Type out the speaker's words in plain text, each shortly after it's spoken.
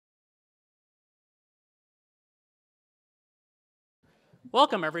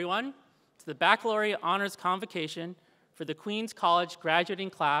Welcome, everyone, to the Baccalaureate Honors Convocation for the Queens College graduating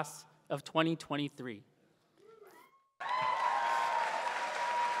class of 2023.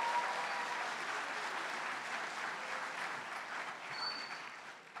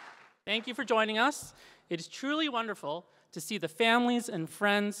 Thank you for joining us. It is truly wonderful to see the families and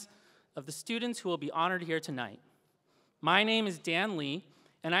friends of the students who will be honored here tonight. My name is Dan Lee,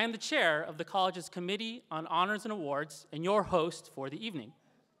 and I am the chair of the college's Committee on Honors and Awards and your host for the evening.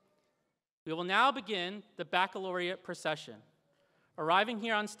 We will now begin the baccalaureate procession. Arriving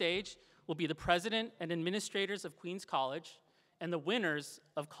here on stage will be the president and administrators of Queens College and the winners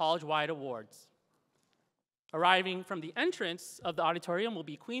of college-wide awards. Arriving from the entrance of the auditorium will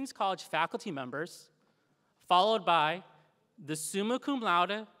be Queens College faculty members, followed by the summa cum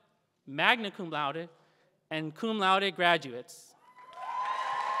laude, magna cum laude, and cum laude graduates.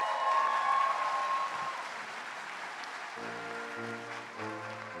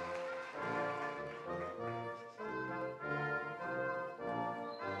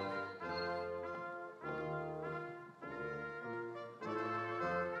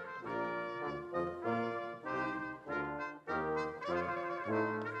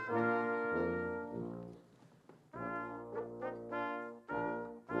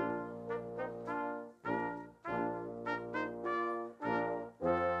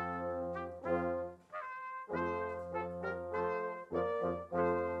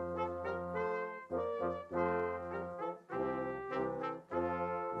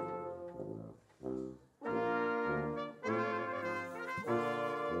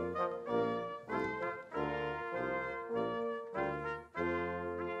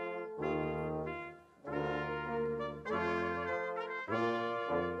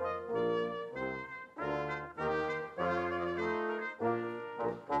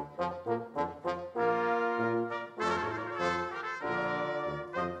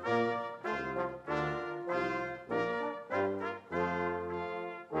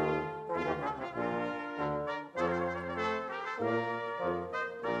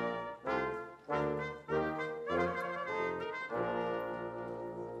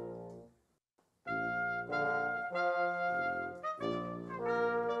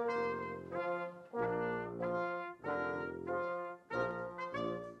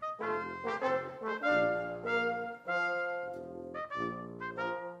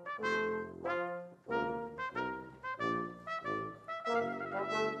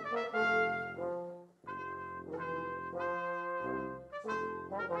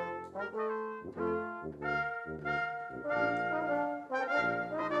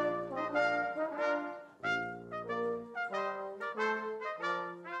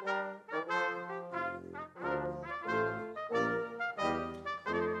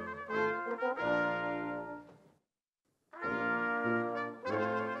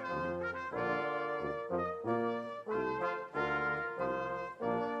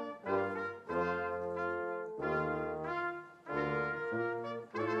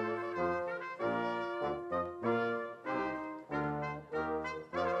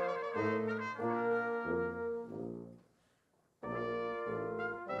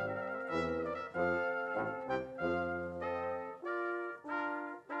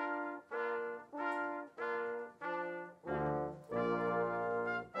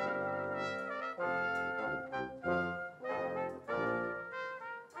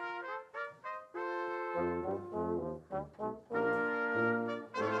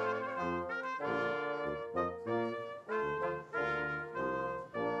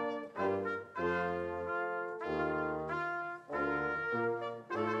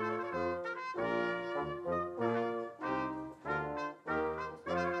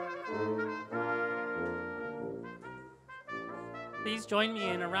 Please join me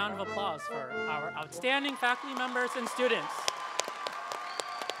in a round of applause for our outstanding faculty members and students.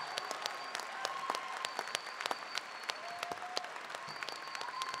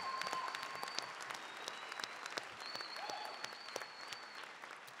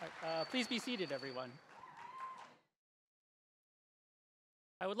 Please be seated, everyone.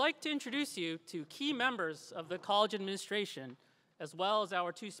 I would like to introduce you to key members of the college administration, as well as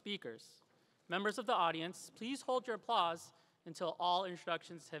our two speakers. Members of the audience, please hold your applause until all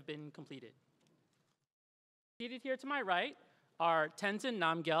introductions have been completed. Seated here to my right are Tenzin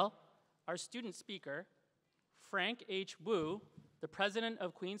Namgyal, our student speaker, Frank H. Wu, the president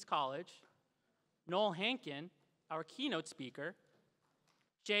of Queens College, Noel Hankin, our keynote speaker,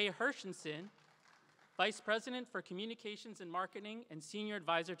 Jay Hershenson, vice president for communications and marketing and senior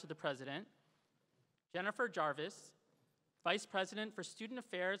advisor to the president, Jennifer Jarvis, vice president for student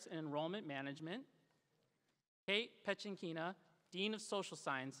affairs and enrollment management, Kate Pechinkina, Dean of Social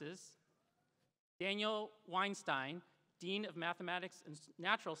Sciences, Daniel Weinstein, Dean of Mathematics and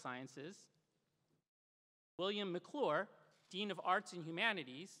Natural Sciences, William McClure, Dean of Arts and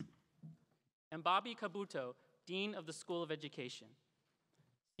Humanities, and Bobby Kabuto, Dean of the School of Education.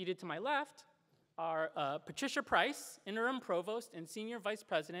 Seated to my left are Patricia Price, Interim Provost and Senior Vice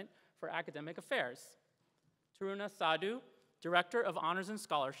President for Academic Affairs, Taruna Sadhu, Director of Honors and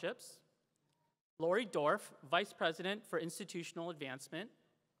Scholarships, Lori Dorff, Vice President for Institutional Advancement,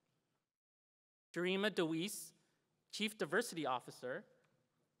 Jarima DeWeese, Chief Diversity Officer,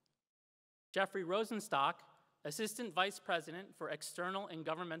 Jeffrey Rosenstock, Assistant Vice President for External and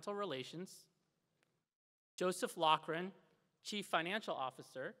Governmental Relations, Joseph Loughran, Chief Financial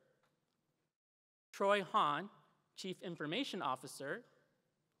Officer, Troy Hahn, Chief Information Officer,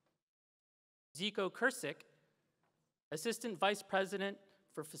 Zico Kursick, Assistant Vice President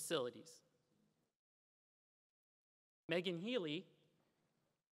for Facilities, Megan Healy,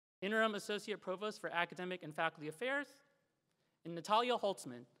 Interim Associate Provost for Academic and Faculty Affairs, and Natalia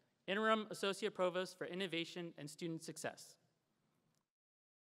Holtzman, Interim Associate Provost for Innovation and Student Success.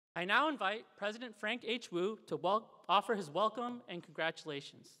 I now invite President Frank H. Wu to offer his welcome and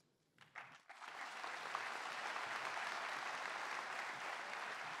congratulations.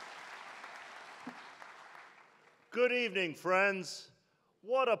 Good evening, friends.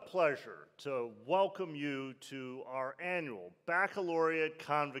 What a pleasure to welcome you to our annual Baccalaureate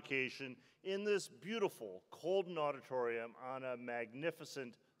Convocation in this beautiful Colden Auditorium on a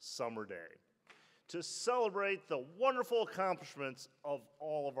magnificent summer day, to celebrate the wonderful accomplishments of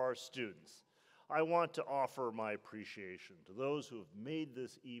all of our students. I want to offer my appreciation to those who have made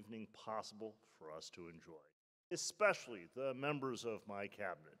this evening possible for us to enjoy, especially the members of my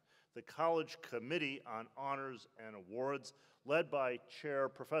cabinet, the College Committee on Honors and Awards, led by Chair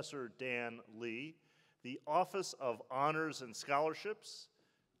Professor Dan Lee, the Office of Honors and Scholarships,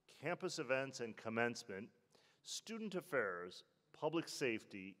 Campus Events and Commencement, Student Affairs, Public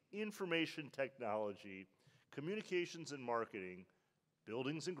Safety, Information Technology, Communications and Marketing,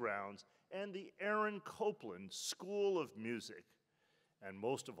 Buildings and Grounds, and the Aaron Copeland School of Music, and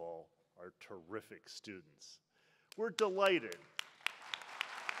most of all, our terrific students. We're delighted.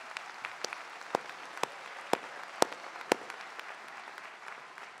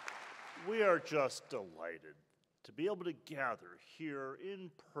 We are just delighted to be able to gather here in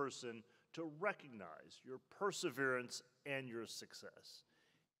person to recognize your perseverance and your success.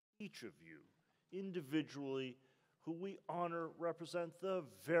 Each of you, individually, who we honor, represent the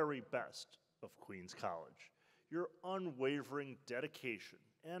very best of Queens College. Your unwavering dedication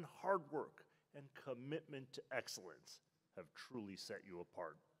and hard work and commitment to excellence have truly set you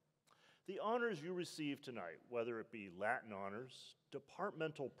apart. The honors you receive tonight, whether it be Latin honors,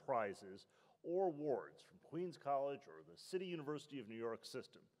 departmental prizes, or awards from Queens College or the City University of New York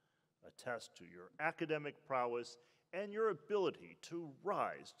system, attest to your academic prowess and your ability to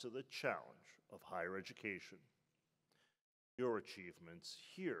rise to the challenge of higher education. Your achievements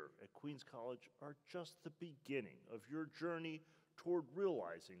here at Queens College are just the beginning of your journey toward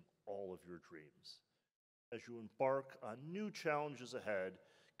realizing all of your dreams. As you embark on new challenges ahead,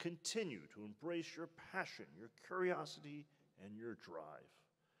 continue to embrace your passion, your curiosity, and your drive.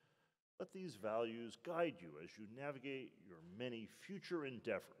 Let these values guide you as you navigate your many future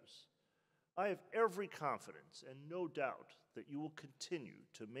endeavors. I have every confidence and no doubt that you will continue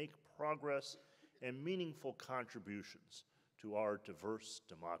to make progress and meaningful contributions to our diverse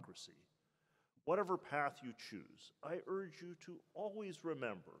democracy. Whatever path you choose, I urge you to always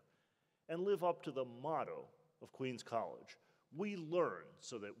remember and live up to the motto of Queens College: we learn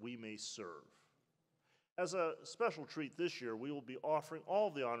so that we may serve. As a special treat this year, we will be offering all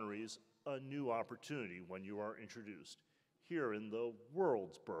of the honorees a new opportunity when you are introduced. Here in the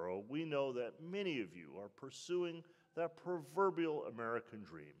world's borough, we know that many of you are pursuing that proverbial American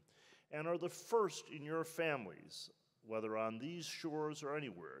dream and are the first in your families, whether on these shores or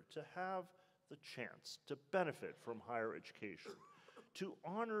anywhere, to have the chance to benefit from higher education. To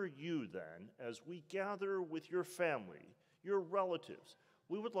honor you then, as we gather with your family, your relatives,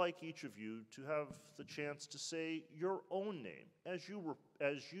 we would like each of you to have the chance to say your own name as you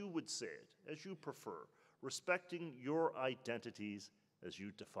would say it, as you prefer, respecting your identities as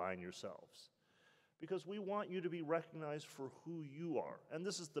you define yourselves. Because we want you to be recognized for who you are, and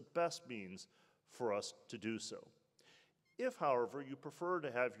this is the best means for us to do so. If, however, you prefer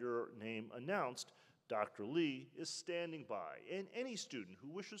to have your name announced, Dr. Lee is standing by, and any student who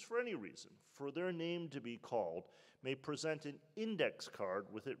wishes for any reason for their name to be called may present an index card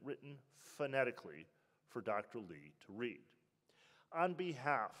with it written phonetically for Dr. Lee to read. On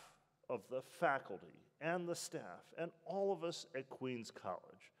behalf of the faculty and the staff and all of us at Queens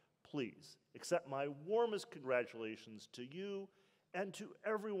College, please accept my warmest congratulations to you and to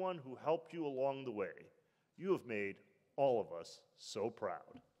everyone who helped you along the way. You have made all of us so proud.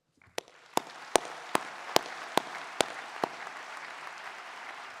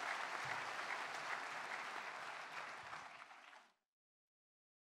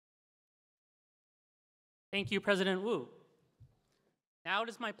 Thank you, President Wu. Now it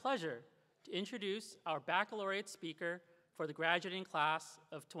is my pleasure to introduce our baccalaureate speaker for the graduating class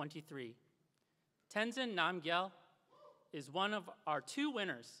of 23. Tenzin Namgyal is one of our 2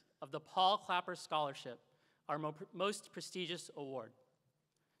 winners of the Paul Clapper Scholarship, our most prestigious award.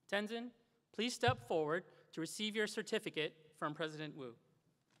 Tenzin, please step forward to receive your certificate from President Wu.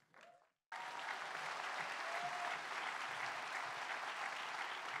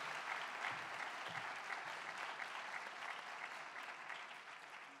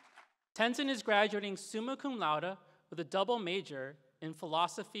 Tenzin is graduating summa cum laude with a double major in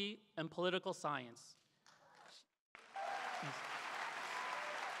philosophy and political science.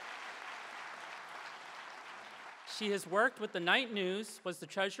 She has worked with the Night News, was the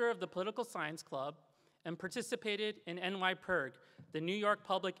treasurer of the Political Science Club, and participated in NYPIRG, the New York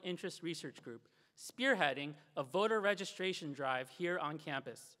Public Interest Research Group, spearheading a voter registration drive here on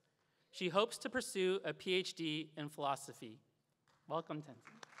campus. She hopes to pursue a PhD in philosophy. Welcome,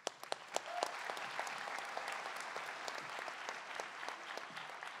 Tenzin.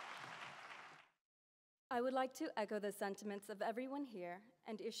 I would like to echo the sentiments of everyone here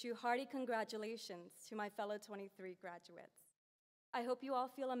and issue hearty congratulations to my fellow 23 graduates. I hope you all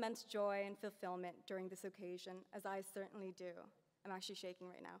feel immense joy and fulfillment during this occasion, as I certainly do. I'm actually shaking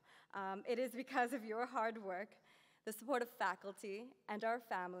right now. It is because of your hard work, the support of faculty, and our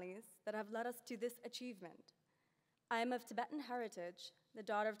families that have led us to this achievement. I am of Tibetan heritage, the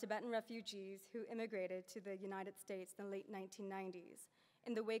daughter of Tibetan refugees who immigrated to the United States in the late 1990s.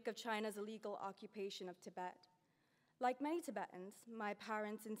 In the wake of China's illegal occupation of Tibet. Like many Tibetans, my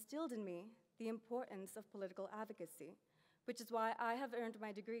parents instilled in me the importance of political advocacy, which is why I have earned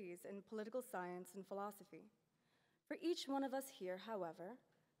my degrees in political science and philosophy. For each one of us here, however,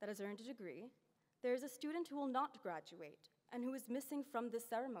 that has earned a degree, there is a student who will not graduate and who is missing from this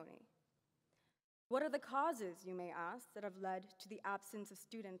ceremony. What are the causes, you may ask, that have led to the absence of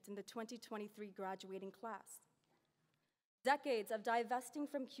students in the 2023 graduating class? Decades of divesting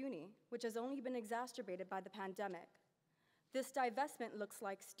from CUNY, which has only been exacerbated by the pandemic. This divestment looks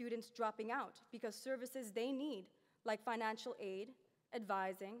like students dropping out because services they need, like financial aid,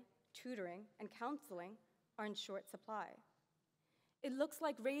 advising, tutoring, and counseling, are in short supply. It looks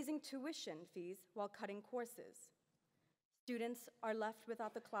like raising tuition fees while cutting courses. Students are left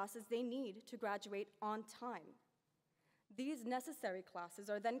without the classes they need to graduate on time. These necessary classes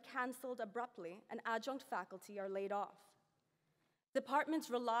are then canceled abruptly, and adjunct faculty are laid off. Departments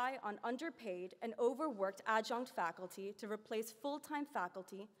rely on underpaid and overworked adjunct faculty to replace full-time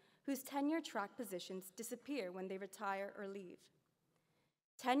faculty whose tenure-track positions disappear when they retire or leave.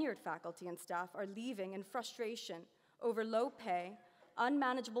 Tenured faculty and staff are leaving in frustration over low pay,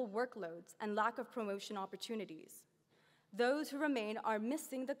 unmanageable workloads, and lack of promotion opportunities. Those who remain are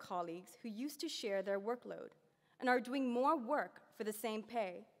missing the colleagues who used to share their workload and are doing more work for the same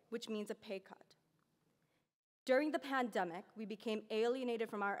pay, which means a pay cut. During the pandemic, we became alienated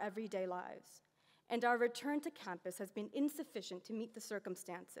from our everyday lives, and our return to campus has been insufficient to meet the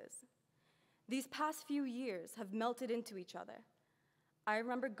circumstances. These past few years have melted into each other. I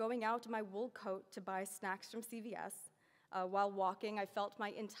remember going out in my wool coat to buy snacks from CVS. While walking, I felt my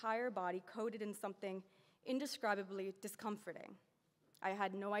entire body coated in something indescribably discomforting. I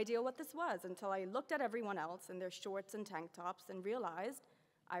had no idea what this was until I looked at everyone else in their shorts and tank tops and realized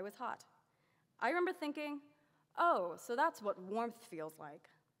I was hot. I remember thinking, oh, so that's what warmth feels like.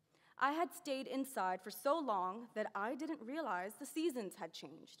 I had stayed inside for so long that I didn't realize the seasons had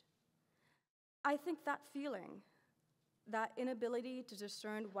changed. I think that feeling, that inability to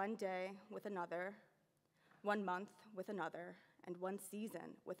discern one day with another, 1 month with another, and one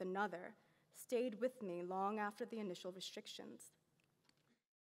season with another, stayed with me long after the initial restrictions.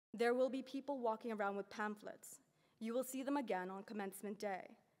 There will be people walking around with pamphlets. You will see them again on commencement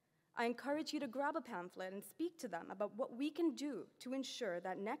day. I encourage you to grab a pamphlet and speak to them about what we can do to ensure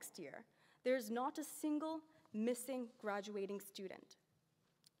that next year there is not a single missing graduating student.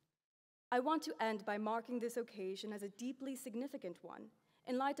 I want to end by marking this occasion as a deeply significant one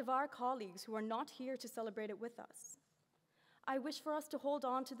in light of our colleagues who are not here to celebrate it with us. I wish for us to hold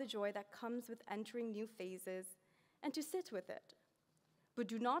on to the joy that comes with entering new phases and to sit with it. But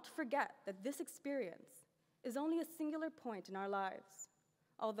do not forget that this experience is only a singular point in our lives.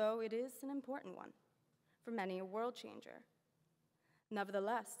 although it is an important one, for many a world changer.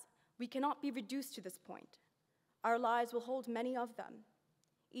 Nevertheless, we cannot be reduced to this point. Our lives will hold many of them,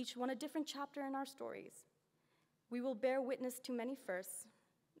 each one a different chapter in our stories. We will bear witness to many firsts,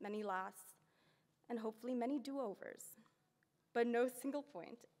 many lasts, and hopefully many do-overs. But no single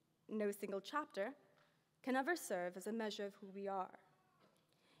point, no single chapter, can ever serve as a measure of who we are.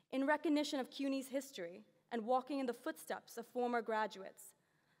 In recognition of CUNY's history and walking in the footsteps of former graduates,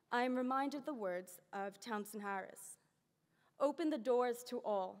 I am reminded of the words of Townsend Harris. Open the doors to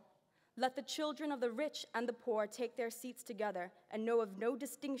all. Let the children of the rich and the poor take their seats together and know of no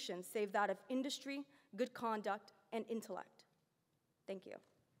distinction save that of industry, good conduct, and intellect. Thank you.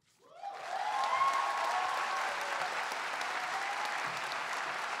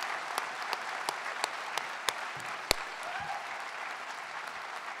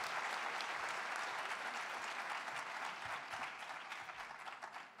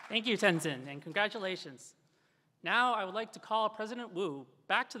 Thank you, Tenzin, and congratulations. Now I would like to call President Wu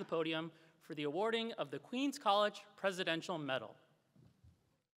back to the podium for the awarding of the Queens College Presidential Medal.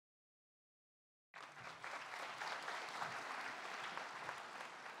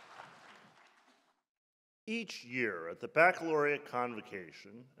 Each year at the Baccalaureate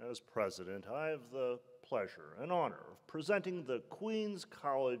Convocation, as president, I have the pleasure and honor of presenting the Queens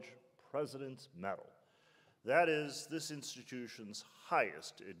College President's Medal. That is this institution's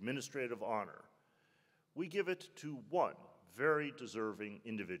highest administrative honor. We give it to one very deserving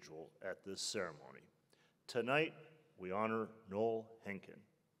individual at this ceremony. Tonight, we honor Noel Henkin.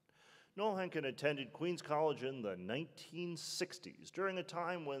 Noel Henkin attended Queens College in the 1960s, during a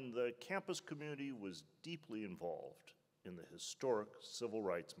time when the campus community was deeply involved in the historic civil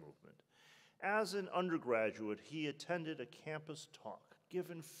rights movement. As an undergraduate, he attended a campus talk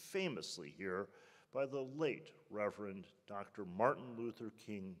given famously here by the late Reverend Dr. Martin Luther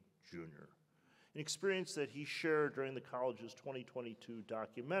King, Jr., an experience that he shared during the college's 2022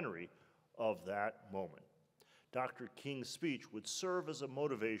 documentary of that moment. Dr. King's speech would serve as a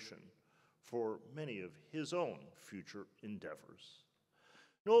motivation for many of his own future endeavors.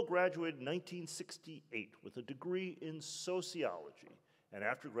 Noel graduated in 1968 with a degree in sociology, and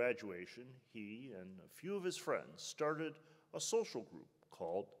after graduation, he and a few of his friends started a social group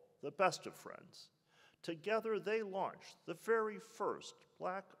called the Best of Friends. Together, they launched the very first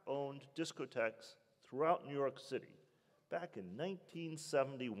Black-owned discotheques throughout New York City back in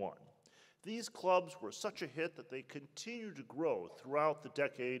 1971. These clubs were such a hit that they continued to grow throughout the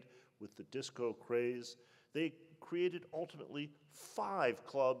decade with the disco craze. They created ultimately 5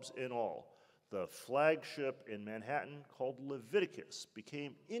 clubs in all. The flagship in Manhattan, called Leviticus,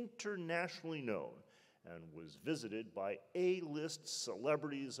 became internationally known and was visited by A-list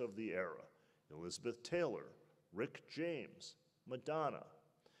celebrities of the era: Elizabeth Taylor, Rick James, Madonna.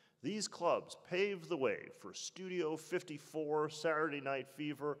 These clubs paved the way for Studio 54, Saturday Night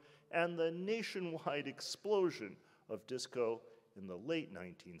Fever, and the nationwide explosion of disco in the late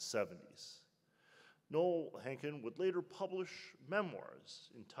 1970s. Noel Henkin would later publish memoirs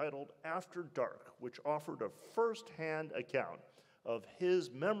entitled After Dark, which offered a first-hand account of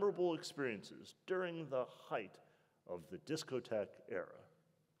his memorable experiences during the height of the discotheque era.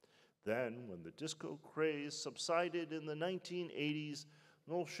 Then, when the disco craze subsided in the 1980s,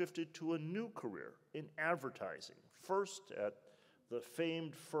 Noel shifted to a new career in advertising, first at the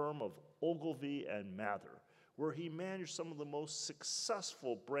famed firm of Ogilvy and Mather, where he managed some of the most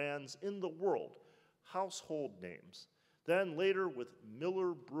successful brands in the world, household names. Then later with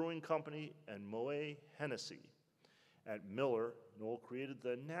Miller Brewing Company and Moet Hennessy. At Miller, Noel created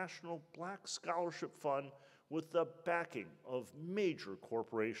the National Black Scholarship Fund with the backing of major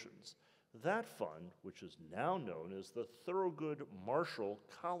corporations. That fund, which is now known as the Thurgood Marshall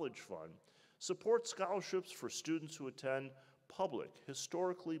College Fund, supports scholarships for students who attend public,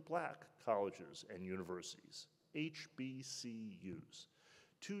 historically black colleges and universities, HBCUs.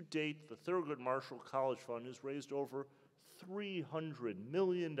 To date, the Thurgood Marshall College Fund has raised over $300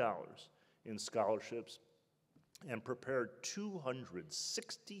 million in scholarships and prepared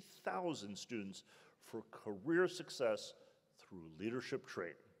 260,000 students for career success through leadership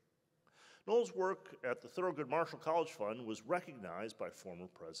training. Noel's work at the Thurgood Marshall College Fund was recognized by former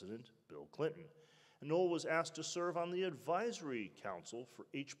President Bill Clinton, and Noel was asked to serve on the advisory council for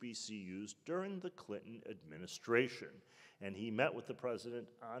HBCUs during the Clinton administration, and he met with the president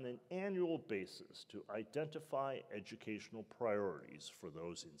on an annual basis to identify educational priorities for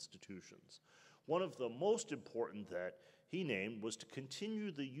those institutions. One of the most important that he named was to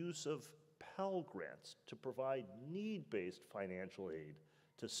continue the use of Pell Grants to provide need-based financial aid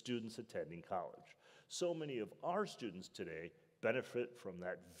to students attending college. So many of our students today benefit from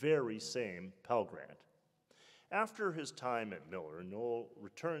that very same Pell Grant. After his time at Miller, Noel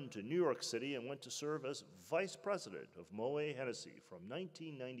returned to New York City and went to serve as vice president of Moet Hennessy from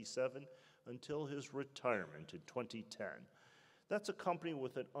 1997 until his retirement in 2010. That's a company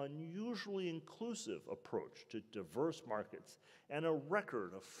with an unusually inclusive approach to diverse markets and a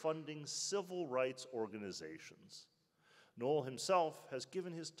record of funding civil rights organizations. Noel himself has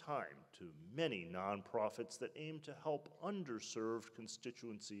given his time to many nonprofits that aim to help underserved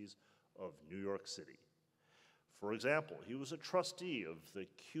constituencies of New York City. For example, he was a trustee of the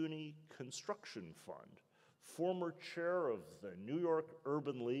CUNY Construction Fund, former chair of the New York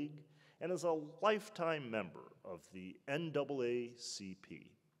Urban League, and is a lifetime member of the NAACP.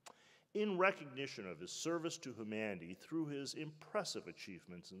 In recognition of his service to humanity through his impressive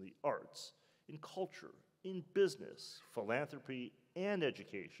achievements in the arts, in culture, in business, philanthropy, and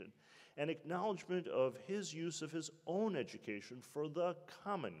education, an acknowledgement of his use of his own education for the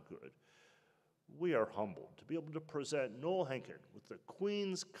common good, we are humbled to be able to present Noel Henkin with the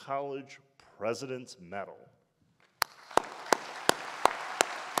Queens College President's Medal.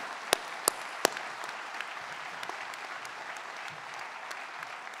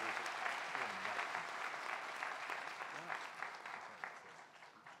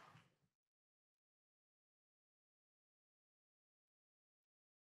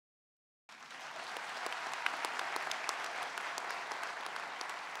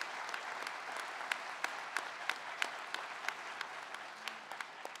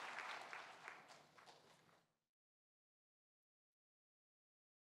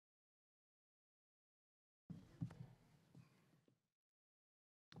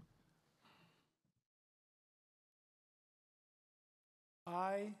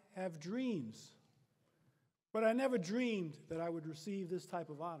 I have dreams, but I never dreamed that I would receive this type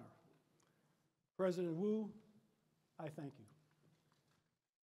of honor. President Wu, I thank you.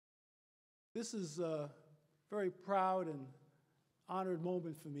 This is a very proud and honored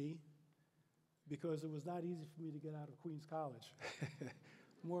moment for me because it was not easy for me to get out of Queens College.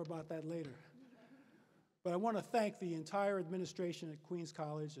 More about that later. But I want to thank the entire administration at Queens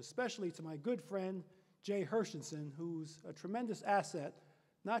College, especially to my good friend, Jay Hershenson, who's a tremendous asset,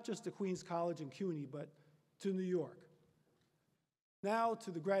 not just to Queens College and CUNY, but to New York. Now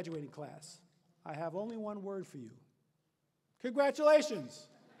to the graduating class. I have only one word for you. Congratulations!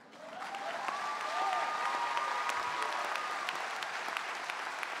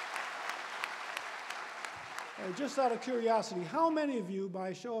 Just out of curiosity, how many of you, by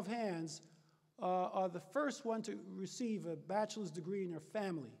a show of hands, are the first one to receive a bachelor's degree in your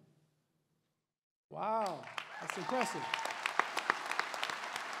family? Wow, that's impressive.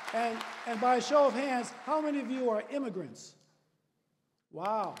 And by a show of hands, how many of you are immigrants?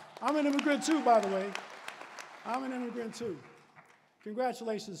 Wow, I'm an immigrant too, by the way. I'm an immigrant too.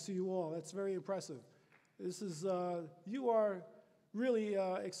 Congratulations to you all, that's very impressive. This is, you are really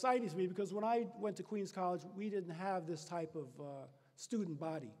exciting to me because when I went to Queens College, we didn't have this type of student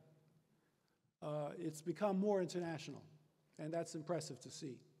body. It's become more international, and that's impressive to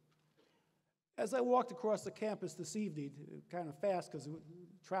see. As I walked across the campus this evening, kind of fast because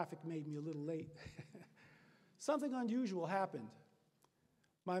traffic made me a little late, something unusual happened.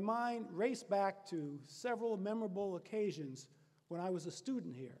 My mind raced back to several memorable occasions when I was a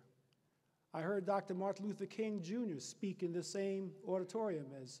student here. I heard Dr. Martin Luther King Jr. speak in the same auditorium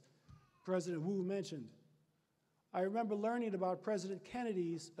as President Wu mentioned. I remember learning about President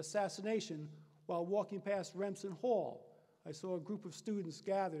Kennedy's assassination while walking past Remsen Hall. I saw a group of students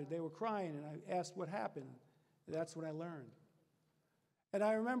gathered. They were crying, and I asked what happened. And that's what I learned. And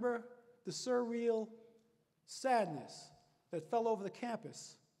I remember the surreal sadness that fell over the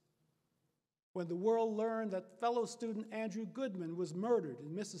campus when the world learned that fellow student Andrew Goodman was murdered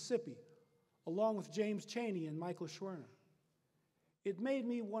in Mississippi, along with James Chaney and Michael Schwerner. It made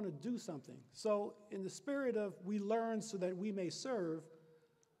me want to do something. So in the spirit of we learn so that we may serve,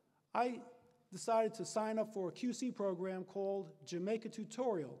 I decided to sign up for a QC program called Jamaica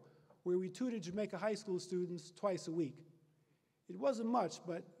Tutorial, where we tutored Jamaica high school students twice a week. It wasn't much,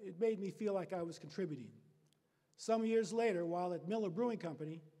 but it made me feel like I was contributing. Some years later, while at Miller Brewing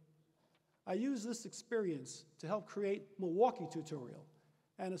Company, I used this experience to help create Milwaukee Tutorial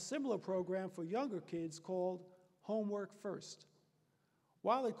and a similar program for younger kids called Homework First.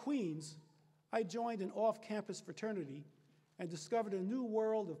 While at Queens, I joined an off-campus fraternity and discovered a new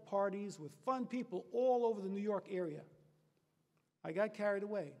world of parties with fun people all over the New York area. I got carried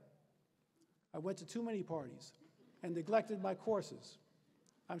away. I went to too many parties and neglected my courses.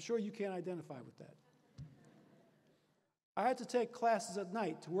 I'm sure you can't identify with that. I had to take classes at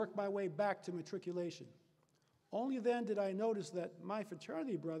night to work my way back to matriculation. Only then did I notice that my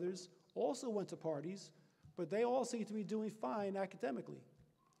fraternity brothers also went to parties, but they all seemed to be doing fine academically.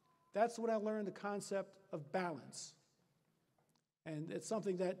 That's when I learned the concept of balance. And it's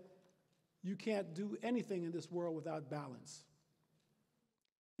something that you can't do anything in this world without balance.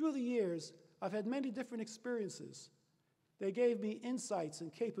 Through the years, I've had many different experiences. They gave me insights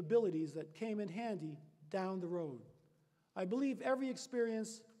and capabilities that came in handy down the road. I believe every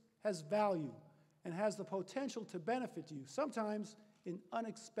experience has value and has the potential to benefit you, sometimes in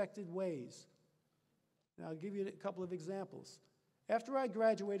unexpected ways. And I'll give you a couple of examples. After I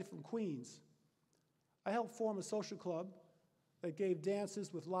graduated from Queens, I helped form a social club that gave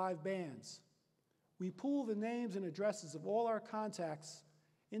dances with live bands. We pooled the names and addresses of all our contacts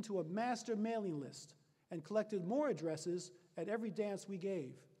into a master mailing list and collected more addresses at every dance we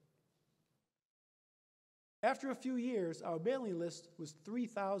gave. After a few years, our mailing list was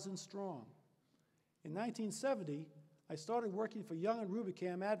 3,000 strong. In 1970, I started working for Young and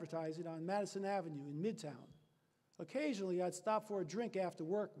Rubicam Advertising on Madison Avenue in Midtown. Occasionally, I'd stop for a drink after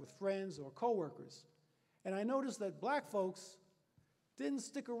work with friends or coworkers, and I noticed that black folks didn't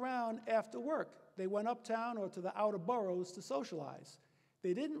stick around after work. They went uptown or to the outer boroughs to socialize.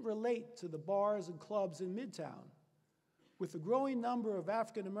 They didn't relate to the bars and clubs in Midtown. With the growing number of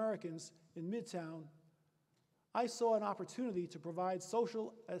African Americans in Midtown, I saw an opportunity to provide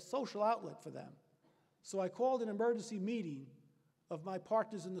a social outlet for them. So I called an emergency meeting of my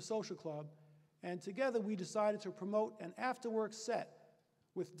partners in the social club, and together we decided to promote an after-work set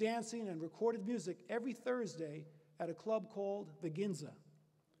with dancing and recorded music every Thursday at a club called the Ginza.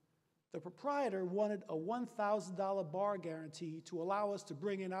 The proprietor wanted a $1,000 bar guarantee to allow us to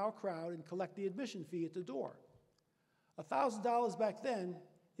bring in our crowd and collect the admission fee at the door. $1,000 back then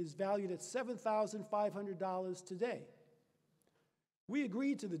is valued at $7,500 today. We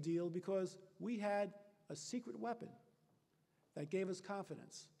agreed to the deal because we had a secret weapon that gave us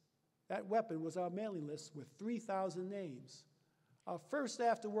confidence. That weapon was our mailing list with 3,000 names. Our first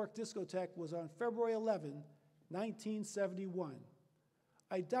after-work discotheque was on February 11, 1971.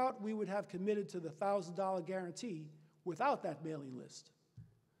 I doubt we would have committed to the $1,000 guarantee without that mailing list.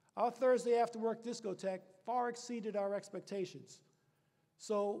 Our Thursday after-work discotheque far exceeded our expectations.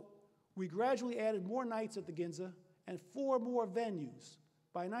 So we gradually added more nights at the Ginza and 4 more venues.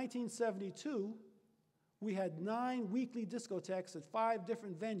 By 1972, we had 9 weekly discotheques at 5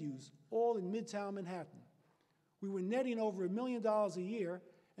 different venues, all in Midtown Manhattan. We were netting over $1 million a year,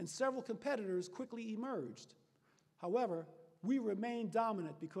 and several competitors quickly emerged. However, we remained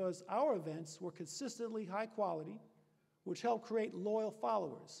dominant because our events were consistently high quality, which helped create loyal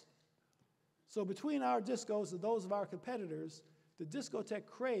followers. So between our discos and those of our competitors, the discotheque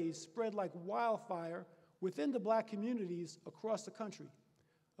craze spread like wildfire within the black communities across the country.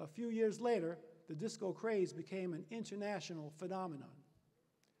 A few years later, the disco craze became an international phenomenon.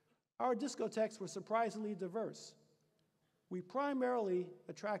 Our discotheques were surprisingly diverse. We primarily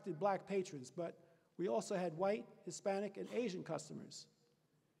attracted black patrons, but we also had white, Hispanic, and Asian customers.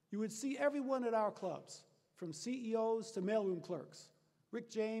 You would see everyone at our clubs, from CEOs to mailroom clerks, Rick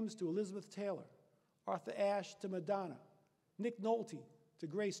James to Elizabeth Taylor, Arthur Ashe to Madonna, Nick Nolte to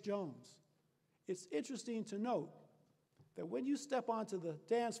Grace Jones. It's interesting to note that when you step onto the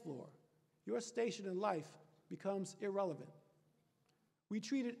dance floor, your station in life becomes irrelevant. We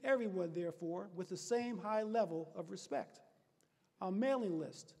treated everyone, therefore, with the same high level of respect. Our mailing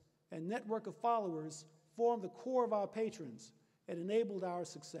list and network of followers formed the core of our patrons and enabled our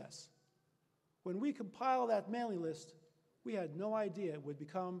success. When we compiled that mailing list, we had no idea it would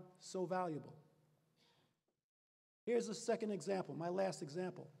become so valuable. Here's a second example, my last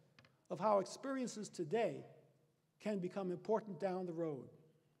example, of how experiences today can become important down the road.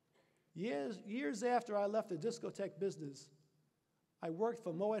 Years after I left the discotheque business, I worked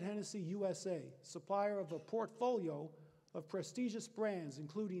for Moet Hennessy USA, supplier of a portfolio of prestigious brands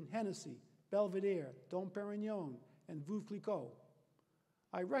including Hennessy, Belvedere, Dom Perignon, and Veuve Clicquot.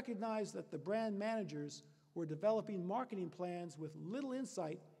 I recognized that the brand managers were developing marketing plans with little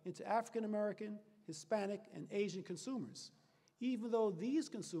insight into African American, Hispanic, and Asian consumers, even though these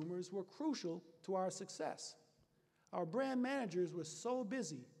consumers were crucial to our success. Our brand managers were so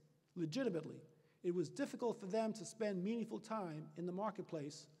busy, legitimately, it was difficult for them to spend meaningful time in the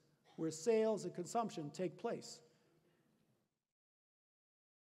marketplace where sales and consumption take place.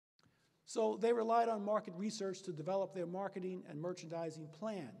 So they relied on market research to develop their marketing and merchandising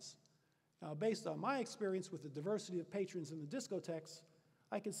plans. Now, based on my experience with the diversity of patrons in the discotheques,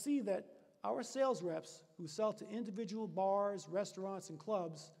 I can see that our sales reps who sell to individual bars, restaurants, and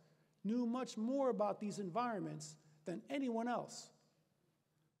clubs knew much more about these environments than anyone else.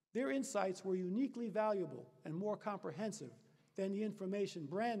 Their insights were uniquely valuable and more comprehensive than the information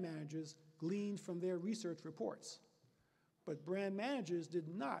brand managers gleaned from their research reports. But brand managers did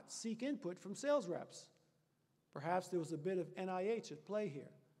not seek input from sales reps. Perhaps there was a bit of NIH at play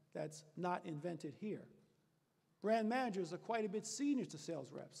here that's not invented here. Brand managers are quite a bit senior to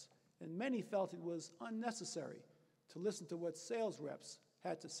sales reps, and many felt it was unnecessary to listen to what sales reps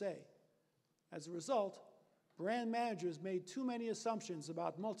had to say. As a result, brand managers made too many assumptions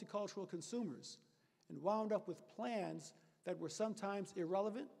about multicultural consumers and wound up with plans that were sometimes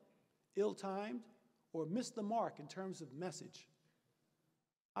irrelevant, ill-timed, or missed the mark in terms of message.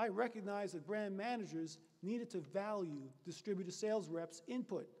 I recognize that brand managers needed to value distributor sales reps'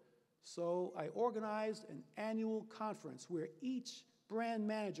 input, so I organized an annual conference where each brand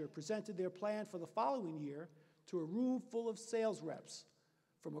manager presented their plan for the following year to a room full of sales reps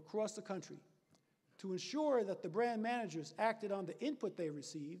from across the country. To ensure that the brand managers acted on the input they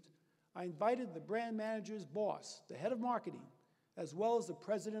received, I invited the brand manager's boss, the head of marketing, as well as the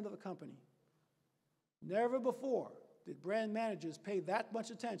president of the company. Never before did brand managers pay that much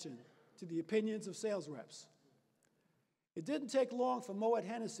attention to the opinions of sales reps. It didn't take long for Moet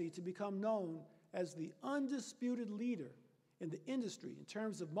Hennessy to become known as the undisputed leader in the industry in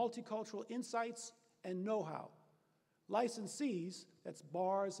terms of multicultural insights and know-how. Licensees, that's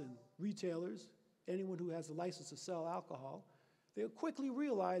bars and retailers, anyone who has a license to sell alcohol, they'll quickly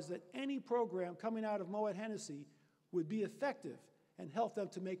realize that any program coming out of Moet Hennessy would be effective and help them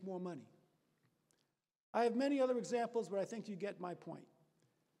to make more money. I have many other examples, but I think you get my point.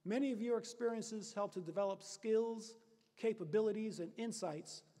 Many of your experiences help to develop skills, capabilities, and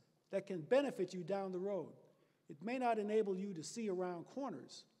insights that can benefit you down the road. It may not enable you to see around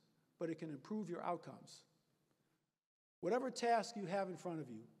corners, but it can improve your outcomes. Whatever task you have in front of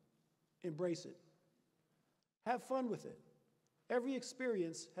you, embrace it. Have fun with it. Every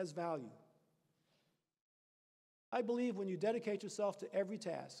experience has value. I believe when you dedicate yourself to every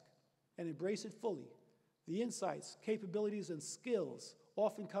task and embrace it fully, the insights, capabilities, and skills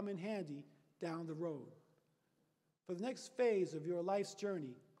often come in handy down the road. For the next phase of your life's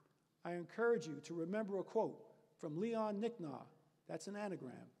journey, I encourage you to remember a quote from Leon Nicknaw. That's an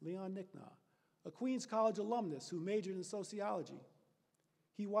anagram, Leon Nicknaw, a Queens College alumnus who majored in sociology.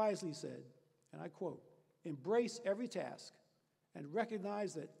 He wisely said, and I quote, "Embrace every task and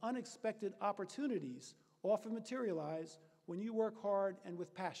recognize that unexpected opportunities often materialize when you work hard and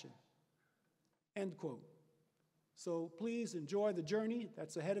with passion." End quote. So please enjoy the journey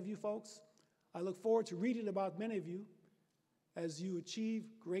that's ahead of you folks. I look forward to reading about many of you as you achieve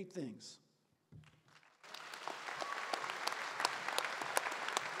great things.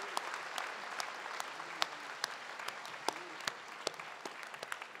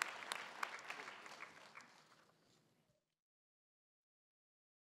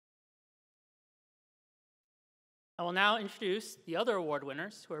 I will now introduce the other award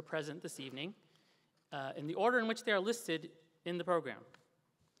winners who are present this evening in the order in which they are listed in the program.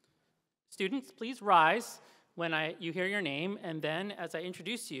 Students, please rise when you hear your name, and then as I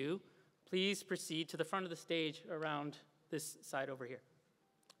introduce you, please proceed to the front of the stage around this side over here.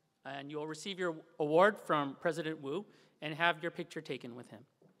 And you will receive your award from President Wu and have your picture taken with him.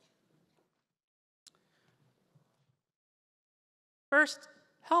 First,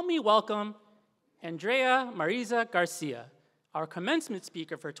 help me welcome Andrea Marisa Garcia, our commencement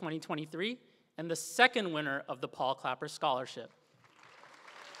speaker for 2023 and the second winner of the Paul Clapper Scholarship.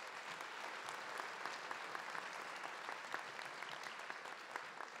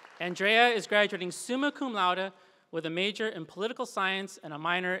 Andrea is graduating summa cum laude with a major in political science and a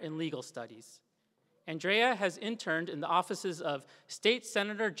minor in legal studies. Andrea has interned in the offices of State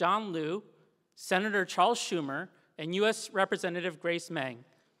Senator John Liu, Senator Charles Schumer, and U.S. Representative Grace Meng.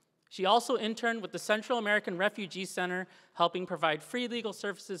 She also interned with the Central American Refugee Center, helping provide free legal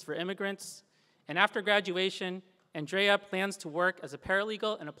services for immigrants. And after graduation, Andrea plans to work as a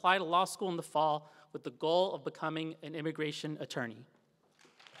paralegal and apply to law school in the fall with the goal of becoming an immigration attorney.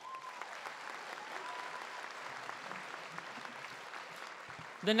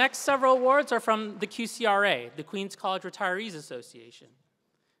 The next several awards are from the QCRA, the Queens College Retirees Association.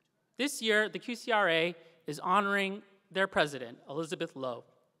 This year, the QCRA is honoring their president, Elizabeth Lowe.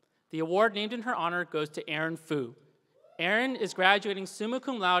 The award named in her honor goes to Erin Fu. Erin is graduating summa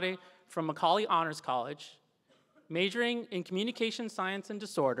cum laude from Macaulay Honors College, majoring in communication science and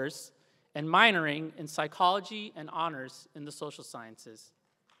disorders, and minoring in psychology and honors in the social sciences.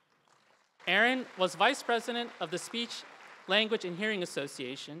 Erin was vice president of the Speech, Language, and Hearing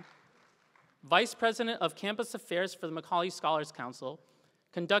Association, vice president of campus affairs for the Macaulay Scholars Council,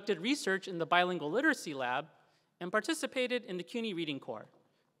 conducted research in the Bilingual Literacy Lab, and participated in the CUNY Reading Corps.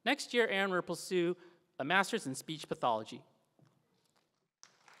 Next year, Aaron will pursue a master's in speech pathology.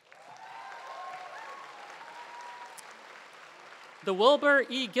 The Wilbur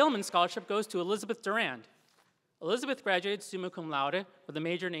E. Gilman Scholarship goes to Elizabeth Durand. Elizabeth graduated summa cum laude with a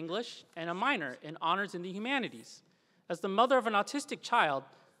major in English and a minor in honors in the humanities. As the mother of an autistic child,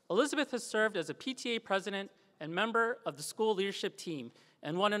 Elizabeth has served as a PTA president and member of the school leadership team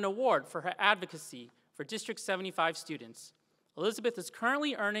and won an award for her advocacy for District 75 students. Elizabeth is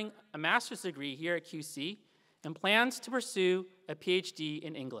currently earning a master's degree here at QC and plans to pursue a PhD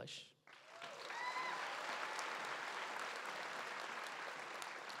in English.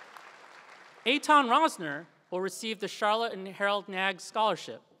 Eitan Rosner will receive the Charlotte and Harold Nagg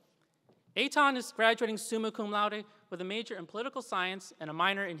Scholarship. Eitan is graduating summa cum laude with a major in political science and a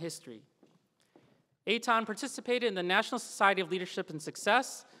minor in history. Eitan participated in the National Society of Leadership and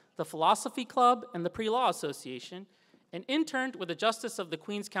Success, the Philosophy Club, and the Pre-Law Association, and interned with the Justice of the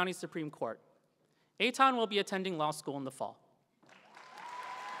Queens County Supreme Court. Eitan will be attending law school in the fall.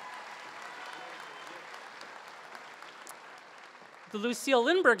 The Lucille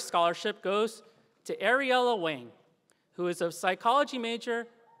Lindbergh Scholarship goes to Ariella Wang, who is a psychology major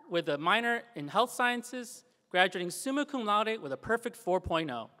with a minor in health sciences, graduating summa cum laude with a perfect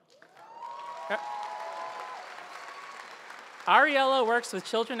 4.0. Ariella works with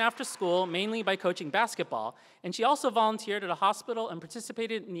children after school, mainly by coaching basketball, and she also volunteered at a hospital and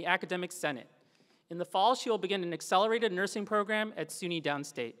participated in the Academic Senate. In the fall, she will begin an accelerated nursing program at SUNY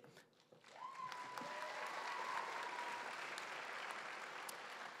Downstate.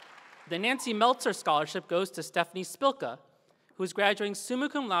 The Nancy Meltzer Scholarship goes to Stephanie Spilka, who is graduating summa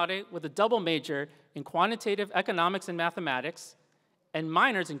cum laude with a double major in quantitative economics and mathematics, and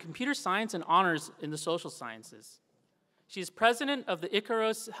minors in computer science and honors in the social sciences. She is president of the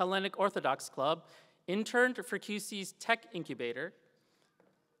Icaros Hellenic Orthodox Club, interned for QC's Tech Incubator,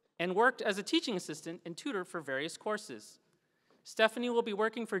 and worked as a teaching assistant and tutor for various courses. Stephanie will be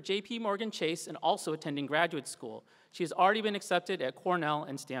working for JP Morgan Chase and also attending graduate school. She has already been accepted at Cornell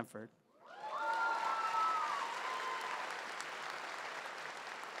and Stanford.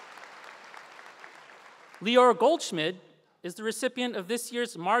 Lior Goldschmidt is the recipient of this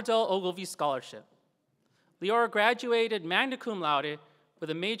year's Mardel Ogilvie Scholarship. Lior graduated magna cum laude with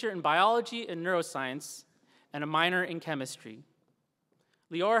a major in biology and neuroscience and a minor in chemistry.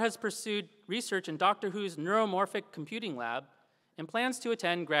 Lior has pursued research in Doctor Who's Neuromorphic Computing Lab and plans to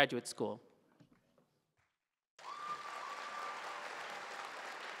attend graduate school.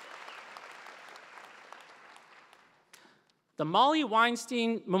 The Molly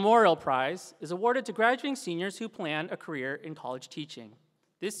Weinstein Memorial Prize is awarded to graduating seniors who plan a career in college teaching.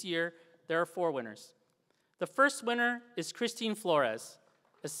 This year, there are 4 winners. The first winner is Christine Flores,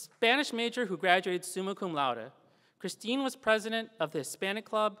 a Spanish major who graduated summa cum laude. Christine was president of the Hispanic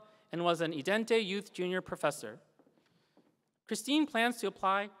Club and was an Idente Youth Junior professor. Christine plans to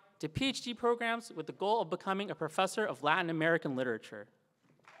apply to PhD programs with the goal of becoming a professor of Latin American literature.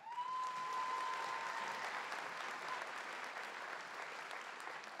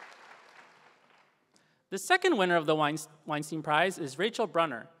 The second winner of the Weinstein Prize is Rachel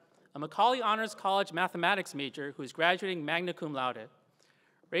Brunner, a Macaulay Honors College mathematics major who is graduating magna cum laude.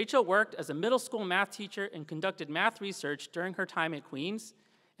 Rachel worked as a middle school math teacher and conducted math research during her time at Queens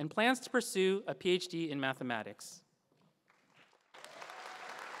and plans to pursue a PhD in mathematics.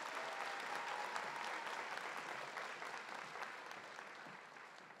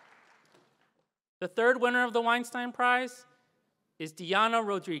 The third winner of the Weinstein Prize is Diana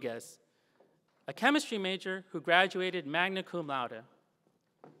Rodriguez, a chemistry major who graduated magna cum laude.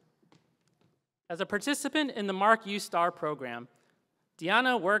 As a participant in the Mark U Star program,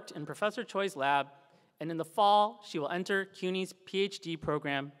 Diana worked in Professor Choi's lab, and in the fall, she will enter CUNY's PhD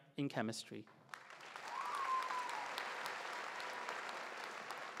program in chemistry.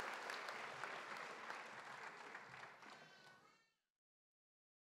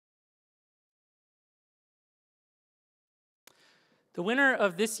 The winner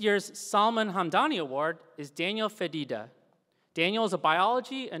of this year's Salman Hamdani Award is Daniel Fedida. Daniel is a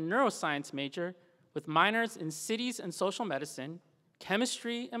biology and neuroscience major with minors in cities and social medicine,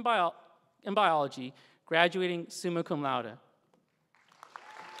 chemistry and biology, graduating summa cum laude.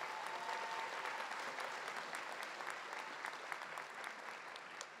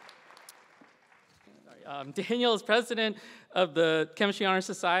 Daniel is president of the Chemistry Honor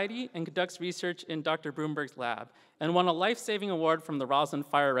Society and conducts research in Dr. Broomberg's lab and won a life-saving award from the Roslyn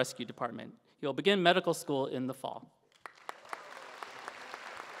Fire Rescue Department. He will begin medical school in the fall.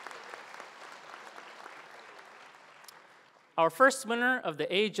 Our first winner of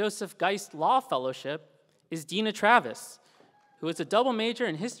the A. Joseph Geist Law Fellowship is Dina Travis, who is a double major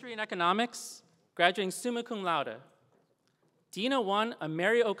in history and economics, graduating summa cum laude. Dina won a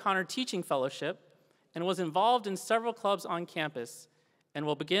Mary O'Connor Teaching Fellowship and was involved in several clubs on campus and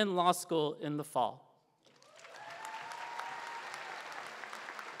will begin law school in the fall.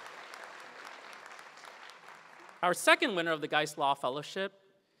 Our second winner of the Geist Law Fellowship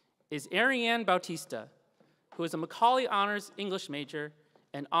is Ariane Bautista, who is a Macaulay Honors English major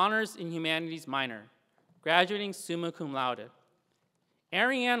and Honors in Humanities minor, graduating summa cum laude.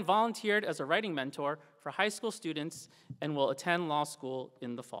 Ariane volunteered as a writing mentor for high school students and will attend law school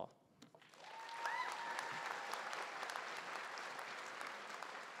in the fall.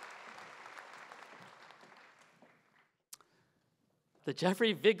 The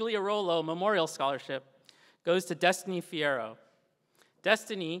Jeffrey Vigliarolo Memorial Scholarship goes to Destiny Fierro.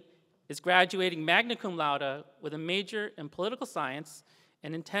 Destiny is graduating magna cum laude with a major in political science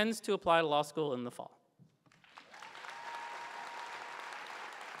and intends to apply to law school in the fall.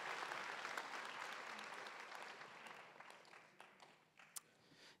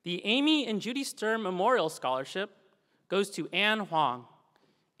 The Amy and Judy Sturm Memorial Scholarship goes to Anne Huang.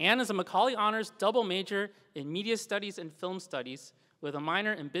 Anne is a Macaulay Honors double major in Media Studies and Film Studies with a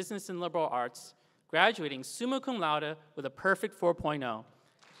minor in Business and Liberal Arts, graduating summa cum laude with a perfect 4.0.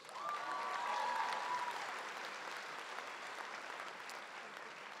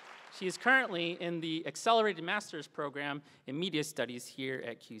 She is currently in the Accelerated Master's Program in Media Studies here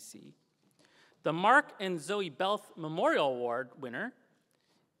at QC. The Mark and Zoe Belth Memorial Award winner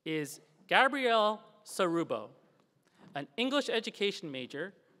is Gabrielle Sarubo, an English education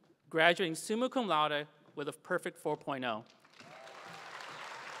major, graduating summa cum laude with a perfect 4.0.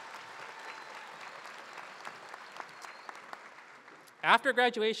 After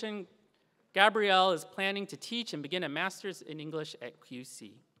graduation, Gabrielle is planning to teach and begin a master's in English at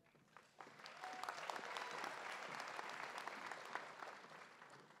QC.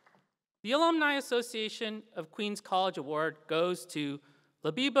 The Alumni Association of Queens College Award goes to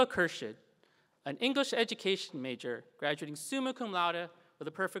Labiba Kershid, an English education major, graduating summa cum laude with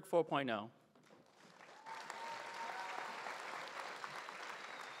a perfect 4.0.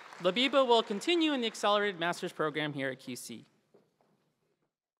 Labiba will continue in the Accelerated Master's Program here at QC.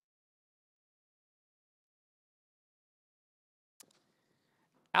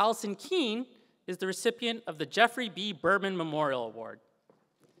 Allison Keene is the recipient of the Jeffrey B. Berman Memorial Award.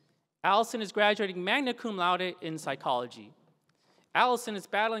 Allison is graduating magna cum laude in psychology. Allison is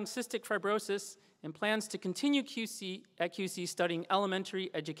battling cystic fibrosis and plans to continue at QC studying elementary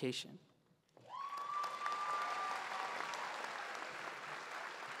education.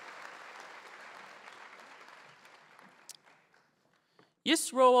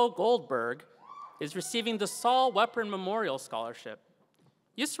 Yisroel Goldberg is receiving the Saul Weprin Memorial Scholarship.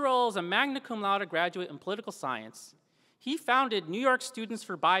 Yisroel is a magna cum laude graduate in political science. He founded New York Students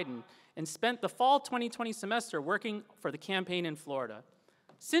for Biden and spent the fall 2020 semester working for the campaign in Florida.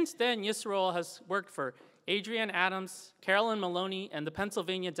 Since then, Yisroel has worked for Adrienne Adams, Carolyn Maloney, and the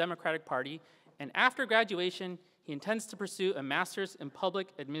Pennsylvania Democratic Party, and after graduation, he intends to pursue a master's in public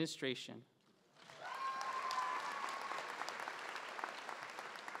administration.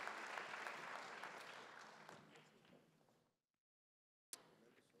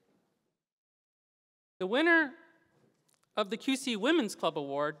 The winner of the QC Women's Club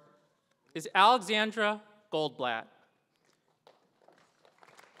Award is Alexandra Goldblatt.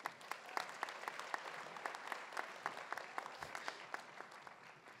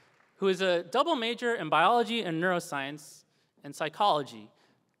 Who is a double major in biology and neuroscience and psychology,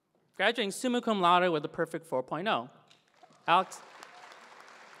 graduating summa cum laude with a perfect 4.0.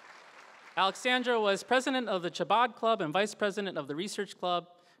 Alexandra was president of the Chabad Club and vice president of the Research Club,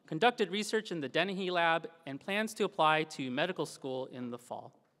 conducted research in the Dennehy Lab, and plans to apply to medical school in the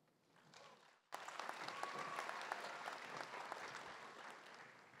fall.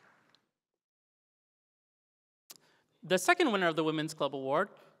 The second winner of the Women's Club Award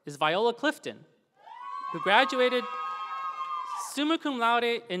is Viola Clifton, who graduated summa cum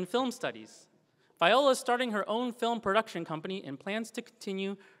laude in film studies. Viola is starting her own film production company and plans to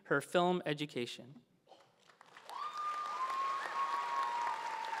continue her film education.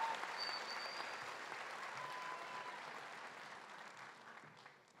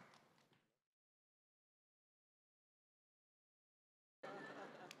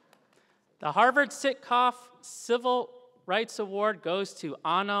 The Harvard Sitkoff Civil Rights Award goes to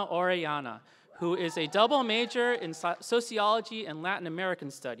Ana Orellana, who is a double major in sociology and Latin American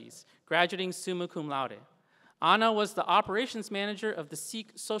studies, graduating summa cum laude. Ana was the operations manager of the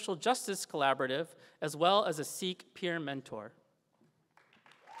Sikh Social Justice Collaborative, as well as a Sikh peer mentor.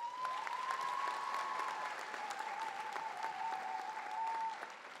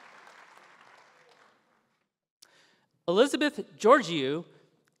 Elizabeth Georgiou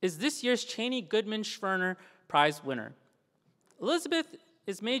is this year's Cheney Goodman Schwerner Prize winner. Elizabeth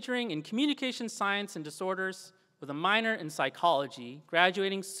is majoring in communication science and disorders with a minor in psychology,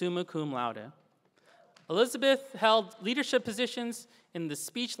 graduating summa cum laude. Elizabeth held leadership positions in the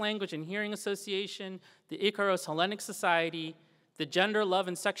Speech, Language, and Hearing Association, the Icarus Hellenic Society, the Gender, Love,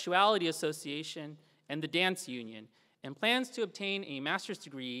 and Sexuality Association, and the Dance Union, and plans to obtain a master's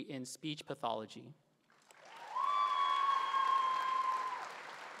degree in speech pathology.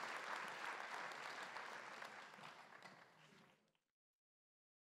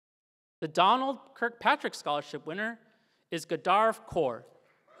 The Donald Kirkpatrick Scholarship winner is Gadarv Kaur,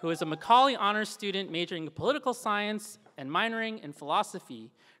 who is a Macaulay Honors student majoring in political science and minoring in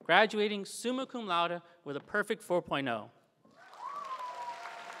philosophy, graduating summa cum laude with a perfect 4.0.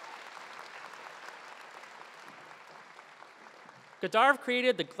 Gadarv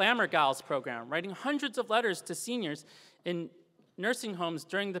created the Glamour Gals program, writing hundreds of letters to seniors in nursing homes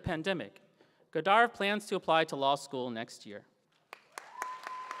during the pandemic. Gadarv plans to apply to law school next year.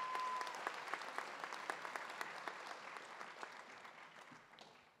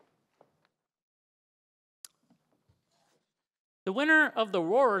 The winner of the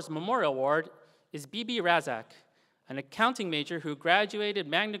Rohrers Memorial Award is Bibi Razak, an accounting major who graduated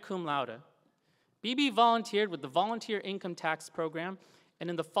magna cum laude. Bibi volunteered with the Volunteer Income Tax Program, and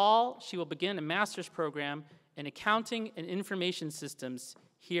in the fall, she will begin a master's program in accounting and information systems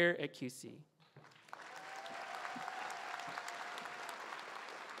here at QC.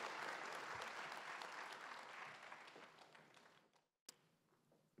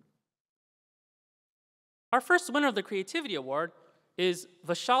 Our first winner of the Creativity Award is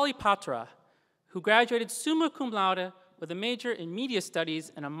Vaishali Patra, who graduated summa cum laude with a major in media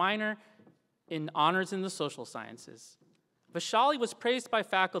studies and a minor in honors in the social sciences. Vaishali was praised by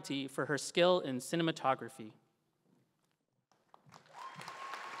faculty for her skill in cinematography.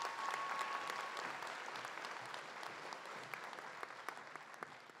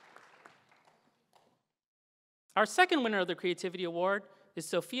 Our second winner of the Creativity Award is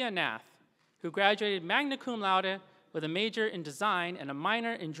Sophia Nath, who graduated magna cum laude with a major in design and a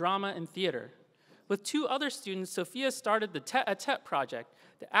minor in drama and theater. With two other students, Sophia started the Tete-a-Tete project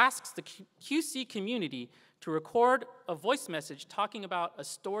that asks the QC community to record a voice message talking about a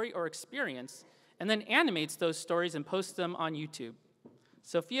story or experience, and then animates those stories and posts them on YouTube.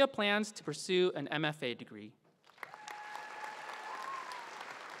 Sophia plans to pursue an MFA degree.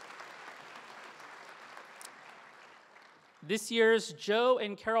 This year's Joe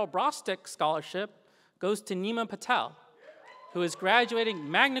and Carol Brostick Scholarship goes to Nima Patel, who is graduating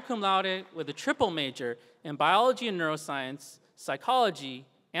magna cum laude with a triple major in biology and neuroscience, psychology,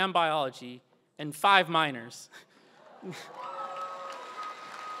 and biology, and 5 minors.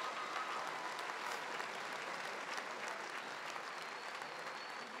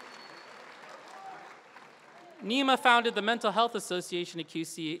 Nima founded the Mental Health Association at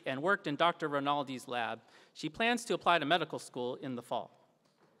QC and worked in Dr. Rinaldi's lab. She plans to apply to medical school in the fall.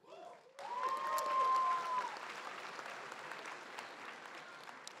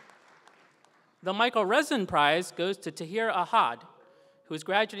 The Michael Rezin Prize goes to Tahir Ahad, who is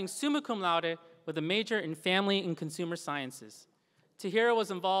graduating summa cum laude with a major in family and consumer sciences. Tahir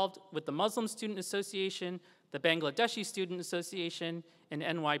was involved with the Muslim Student Association, the Bangladeshi Student Association, and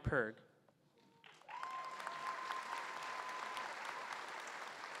NY-PIRG.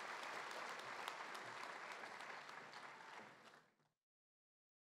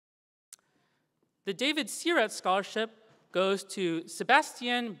 The David Siret Scholarship goes to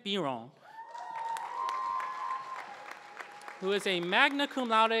Sébastien Biron, who is a magna cum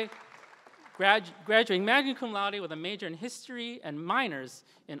laude, graduating magna cum laude with a major in history and minors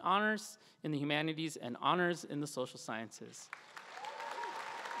in honors in the humanities and honors in the social sciences.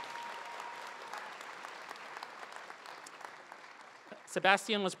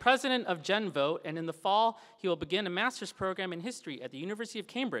 Sebastian was president of GenVote, and in the fall, he will begin a master's program in history at the University of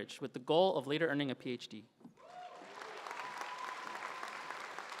Cambridge with the goal of later earning a PhD.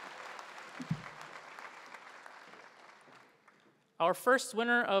 Our first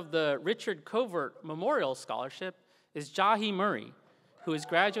winner of the Richard Covert Memorial Scholarship is Jahi Murray, who is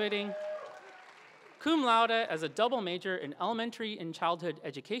graduating cum laude as a double major in elementary and childhood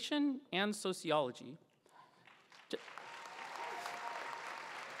education and sociology.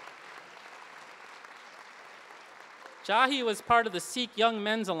 Jahi was part of the Sikh Young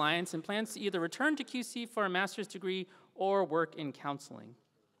Men's Alliance and plans to either return to QC for a master's degree or work in counseling.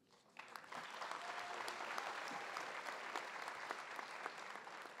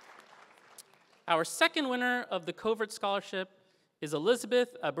 Our second winner of the Covert Scholarship is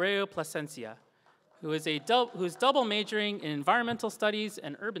Elizabeth Abreu Plasencia, who is double majoring in environmental studies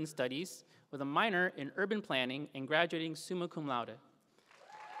and urban studies with a minor in urban planning and graduating summa cum laude.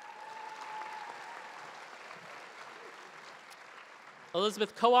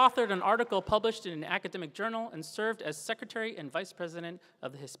 Elizabeth co-authored an article published in an academic journal and served as secretary and vice president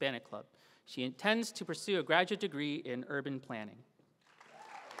of the Hispanic Club. She intends to pursue a graduate degree in urban planning.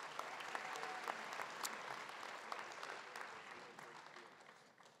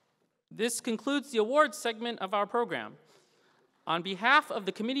 This concludes the awards segment of our program. On behalf of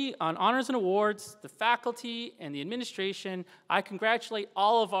the Committee on Honors and Awards, the faculty, and the administration, I congratulate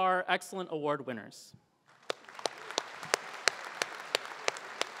all of our excellent award winners.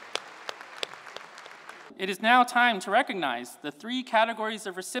 It is now time to recognize the 3 categories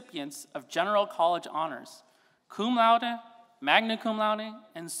of recipients of General College Honors: cum laude, magna cum laude,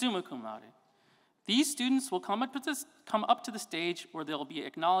 and summa cum laude. These students will come up to the stage where they'll be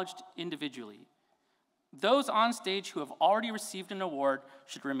acknowledged individually. Those on stage who have already received an award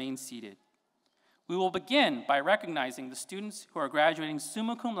should remain seated. We will begin by recognizing the students who are graduating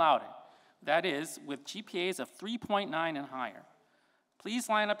summa cum laude, that is, with GPAs of 3.9 and higher. Please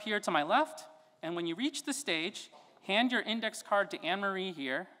line up here to my left, and when you reach the stage, hand your index card to Anne-Marie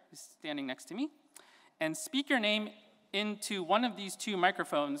here, who's standing next to me, and speak your name into one of these 2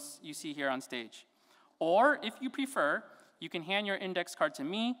 microphones you see here on stage. Or, if you prefer, you can hand your index card to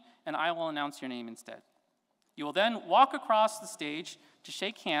me, and I will announce your name instead. You will then walk across the stage to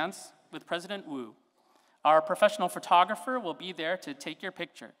shake hands with President Wu. Our professional photographer will be there to take your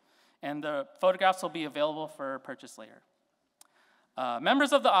picture, and the photographs will be available for purchase later.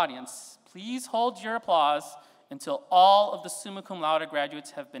 Members of the audience, please hold your applause until all of the summa cum laude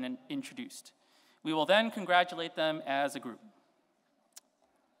graduates have been introduced. We will then congratulate them as a group.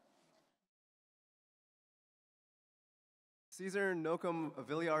 Cesar Nocum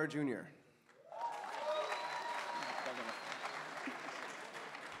Villar, Jr.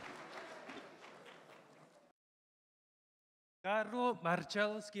 Carlo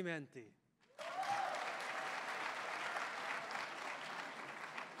Marcello Schimenti.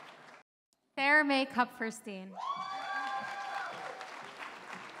 Sarah May Kupferstein.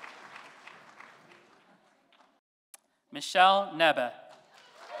 Michelle Nebe.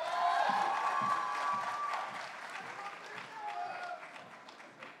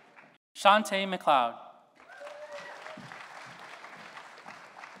 Shantae McLeod.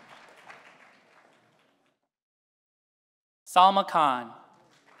 Salma Khan.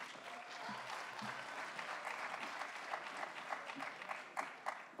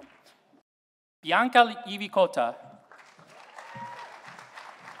 Bianca Ivikota.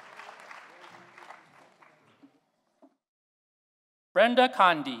 Brenda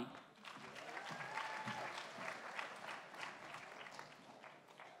Kandi.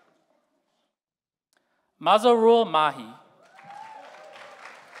 Mazarul Mahi.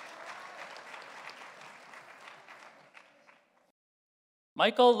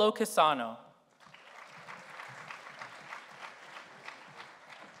 Michael Locasano.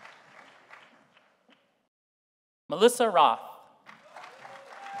 Melissa Roth.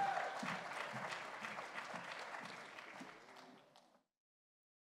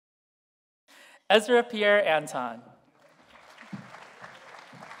 Ezra Pierre Anton.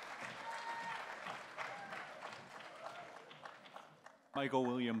 Michael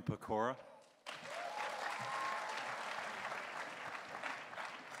William Pecora.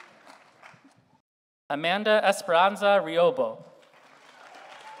 Amanda Esperanza Riobo.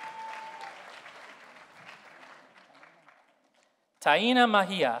 Taina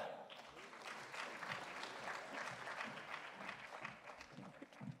Mahia.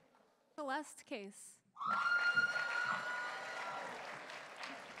 Celeste Case.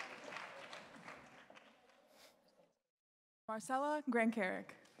 Marcella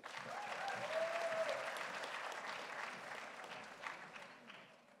Grancarrick.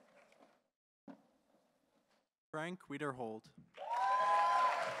 Frank Wiederhold.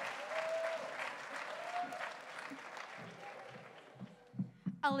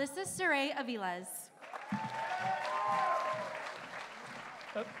 Alyssa Saray Aviles.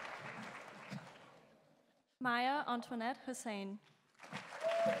 Maya Antoinette Hussein.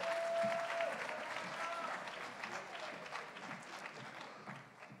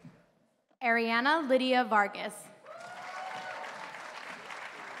 Ariana Lydia Vargas.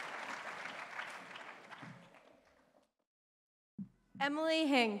 Emily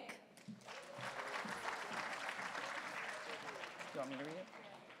Hink. You want me to read it?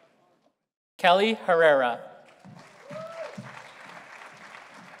 Kelly Herrera.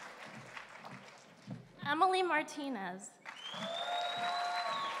 Emily Martinez.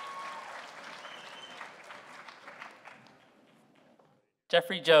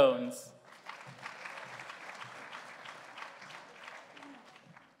 Jeffrey Jones.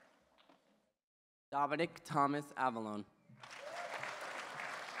 Dominic Thomas Avalon.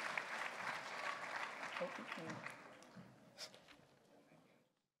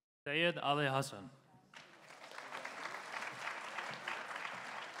 Sayed Ali Hassan.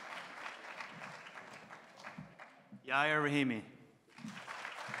 Yahya Rahimi.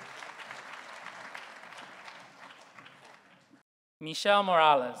 Michelle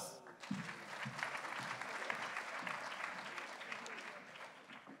Morales.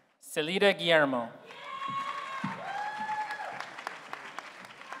 Celita Guillermo.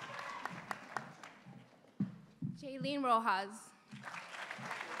 Jaylene Rojas.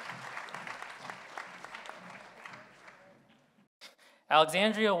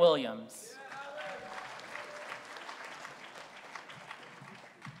 Alexandria Williams.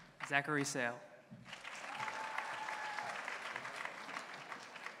 Zachary Sale.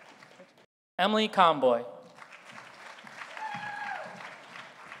 Emily Comboy.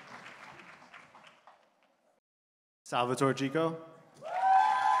 Salvatore Chico.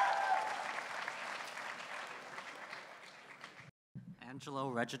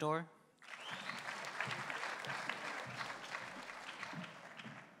 Angelo Regidor.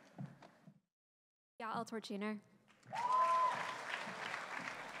 Yael Torchiner.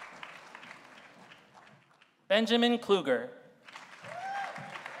 Benjamin Kluger.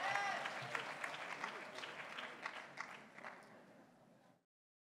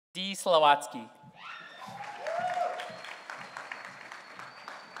 D. Slowatsky.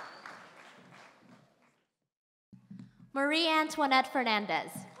 Marie Antoinette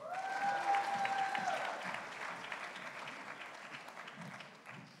Fernandez.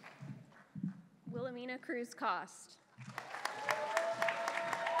 Wilhelmina Cruz Cost.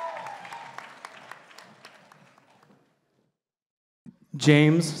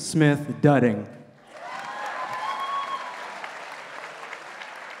 James Smith Dudding.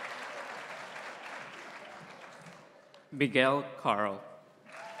 Miguel Carl.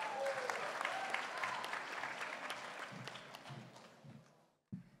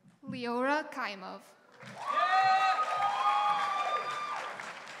 Leora Kaimov.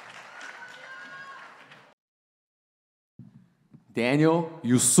 Daniel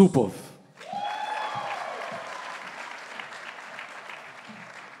Yusupov.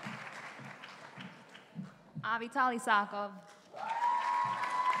 Avitali Sakov.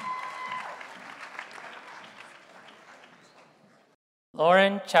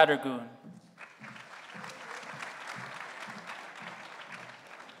 Lauren Chattergoon.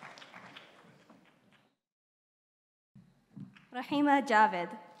 Rahima Javed.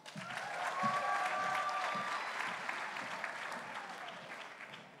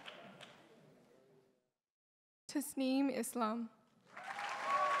 Tasneem Islam.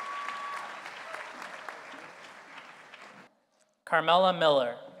 Carmela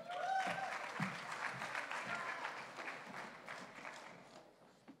Miller.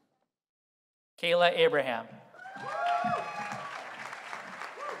 Kayla Abraham.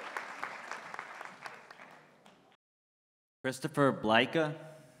 Christopher Blika.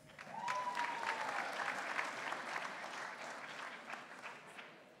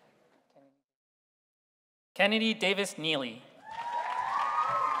 Kennedy Davis Neely.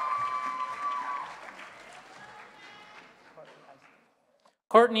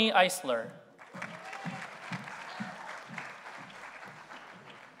 Courtney Eisler.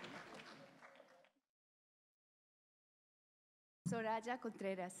 Soraya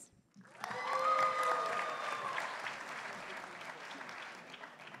Contreras.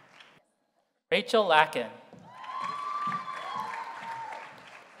 Rachel Lacken.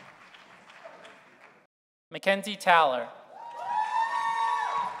 Mackenzie Taller.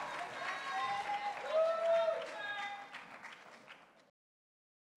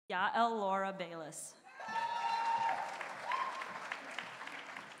 Yael Laura Bayless.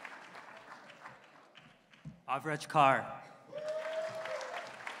 Avraj Kar.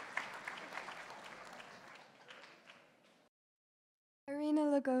 Irina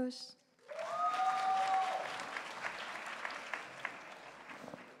Lagos.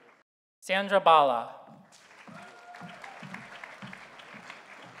 Sandra Bala.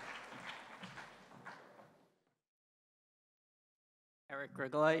 Eric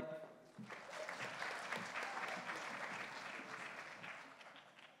Grigolite.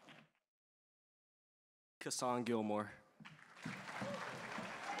 Kassan Gilmore.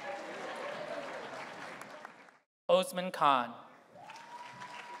 Osman Khan.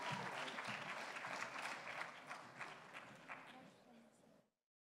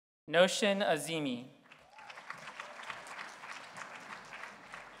 Noshin Azimi.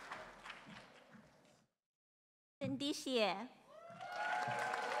 Cindy Xie.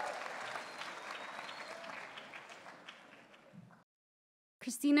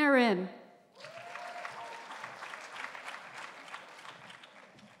 Christina Rim.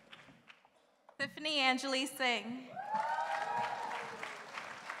 Tiffany Angeli Singh.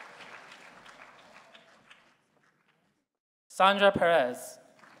 Sandra Perez.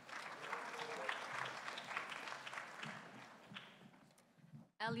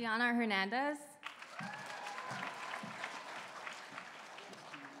 Eliana Hernandez.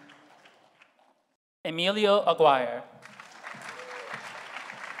 Emilio Aguirre.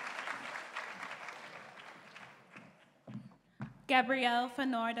 Gabrielle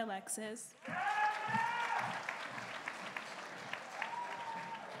Fenord Alexis.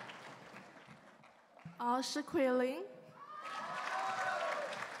 Asha Quilly.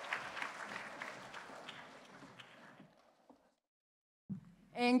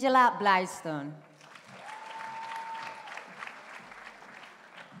 Angela Blystone.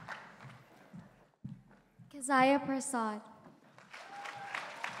 Keziah Prasad.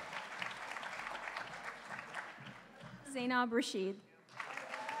 Zainab Rashid.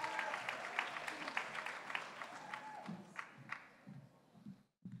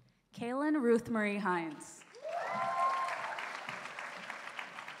 Kaylin Ruth Marie Hines.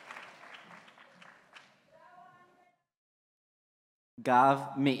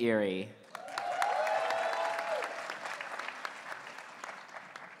 Gav Meiri.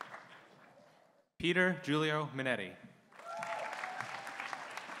 Peter Giulio Minetti.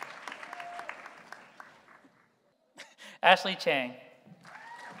 Ashley Chang.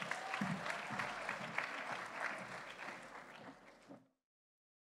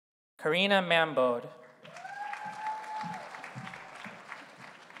 Karina Mambode.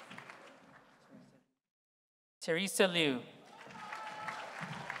 Teresa Liu.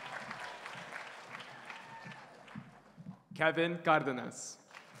 Kevin Cardenas.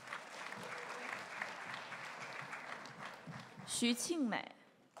 Xu Qingmei.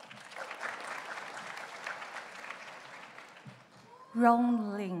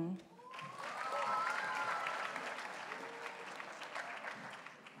 Rong Ling.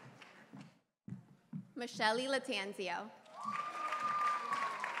 Michelle Latanzio.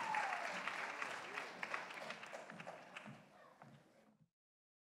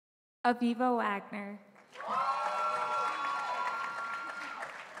 Aviva Wagner.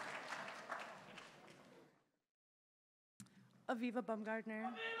 Aviva Baumgartner.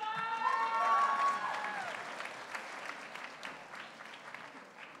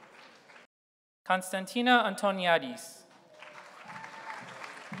 Constantina Antoniadis.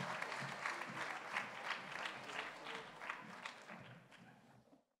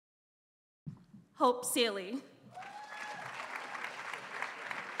 Hope Seeley.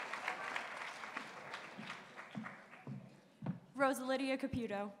 Rosa Lydia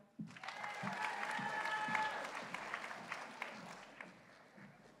Caputo.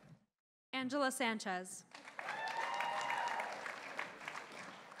 Angela Sanchez.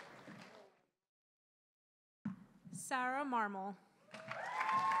 Sarah Marmol.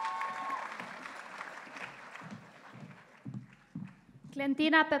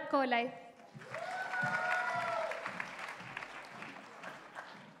 Clentina Pepcolay.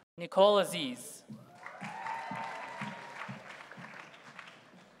 Nicole Aziz.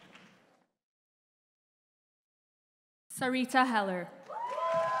 Sarita Heller.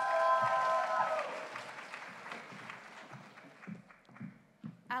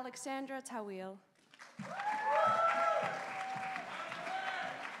 Alexandra Tawil.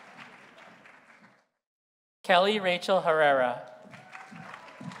 Kelly Rachel Herrera.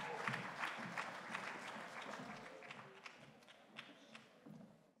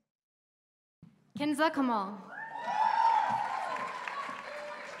 Kinza Kamal.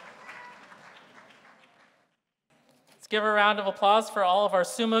 Let's give a round of applause for all of our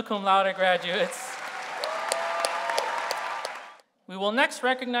summa cum laude graduates. We will next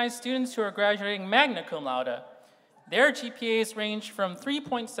recognize students who are graduating magna cum laude. Their GPAs range from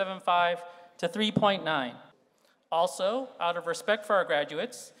 3.75 to 3.9. Also, out of respect for our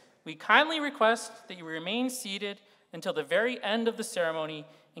graduates, we kindly request that you remain seated until the very end of the ceremony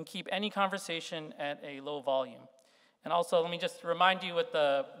and keep any conversation at a low volume. And also, let me just remind you what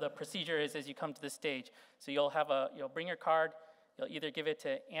the procedure is as you come to the stage. So you'll bring your card, you'll either give it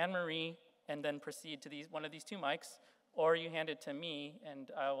to Anne-Marie and then proceed to one of these two mics, or you hand it to me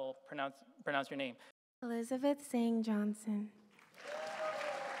and I will pronounce your name. Elizabeth Sang Johnson.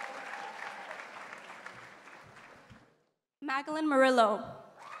 Magdalene Murillo.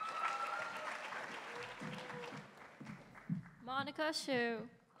 Monica Shu.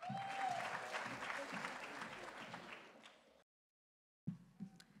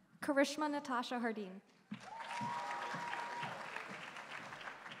 Karishma Natasha Hardin.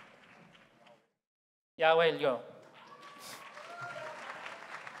 Yahweh Liu.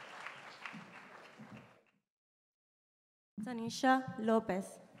 Tanisha Lopez.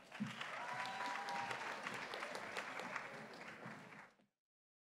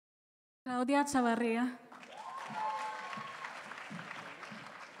 Claudia Chavarria.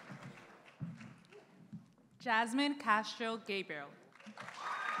 Jasmine Castro Gabriel.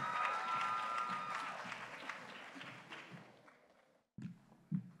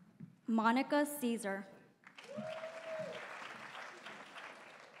 Monica Caesar.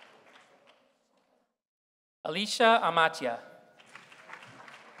 Alicia Amatia.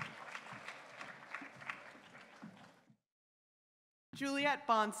 Juliet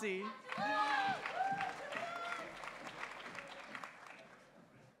Bonsi.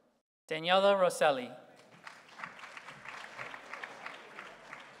 Daniela Rosselli.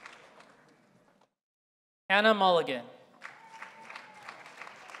 Hannah Mulligan.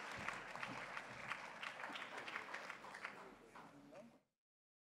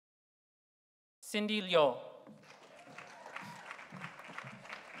 Cindy Liu.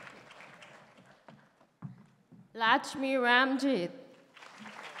 Lakshmi Ramjit.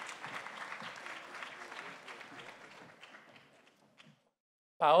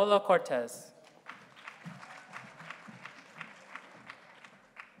 Paola Cortez.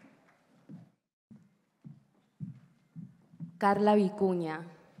 Carla Vicuña.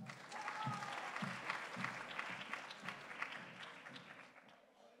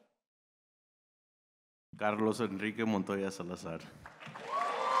 Carlos Enrique Montoya Salazar.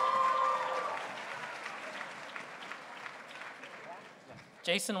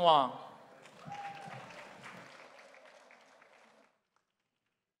 Jason Wong.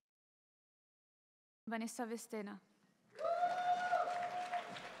 Vanessa Vistena.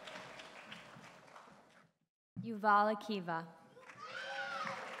 Yuval Akiva.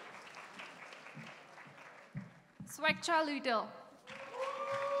 Swekcha Ludil.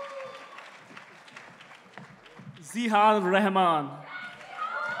 Zihan Rahman.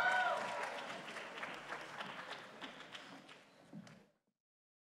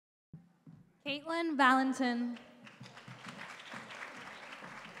 Caitlin Valentin.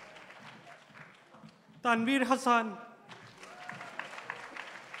 Tanvir Hassan.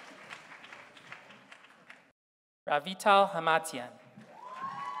 Ravital Hamatian.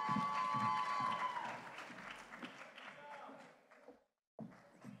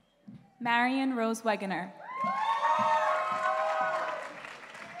 Marion Rose Wegener.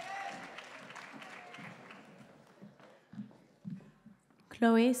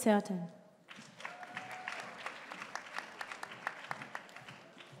 Chloe Certain.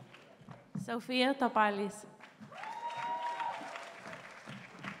 Sophia Topalis.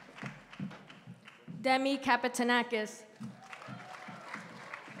 Demi Kapitanakis.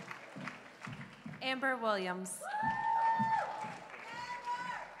 Amber Williams.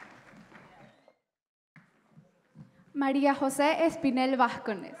 María José Espinel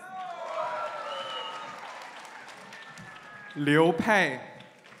Vázquez. Liu Pei.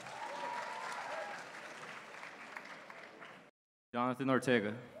 Jonathan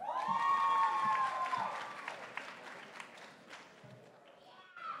Ortega.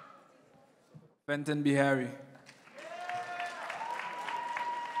 Fenton Bihari.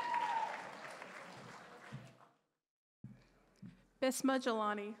 Bisma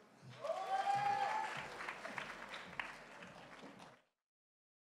Jelani.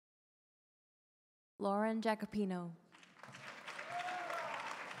 Lauren Jacopino.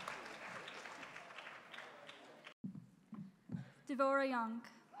 Devora Young.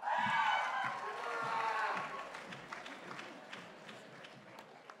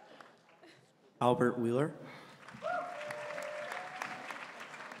 Albert Wheeler.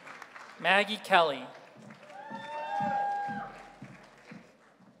 Maggie Kelly.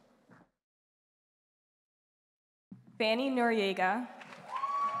 Fanny Noriega.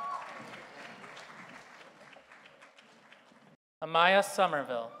 Amaya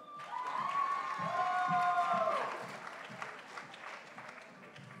Somerville.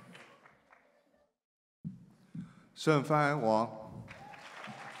盛帆王。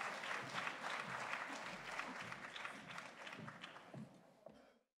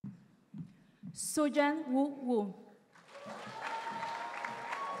Sojan Wu Wu.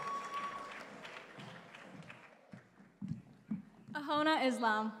 Ahona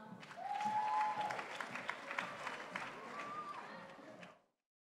Islam.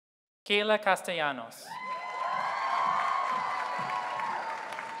 Kayla Castellanos.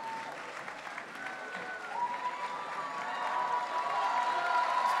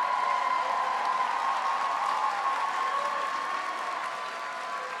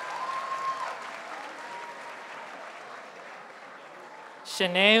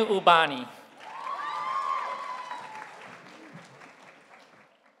 Shanae Ubani.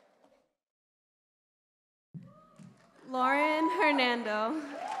 Lauren Hernando.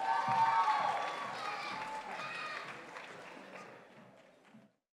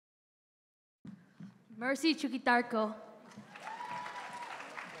 Mercy Chukitarko.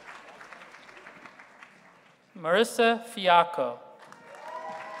 Marissa Fiaco.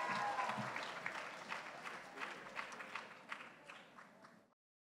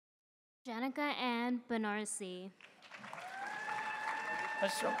 Janica Ann Benarsi. I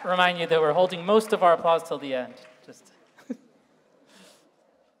just remind you that we're holding most of our applause till the end. Just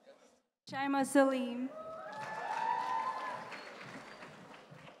Shaima Salim.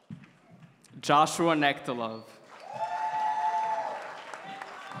 Joshua Nektalov.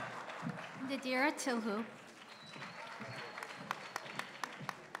 Didira Tilhu.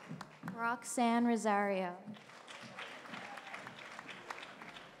 Roxanne Rosario.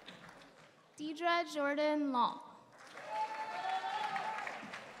 Deidre Jordan Long.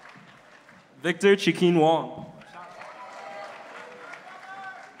 Victor Chikin Wong.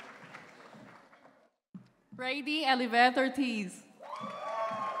 Brady Elivet Ortiz.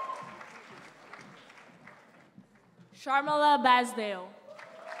 Sharmila Basdale.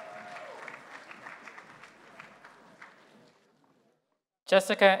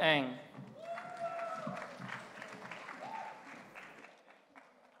 Jessica Eng.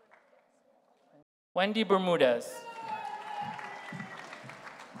 Wendy Bermudez.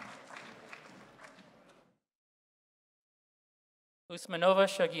 Usmanova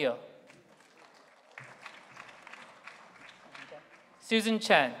Shagil. Susan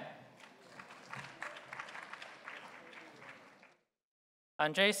Chen.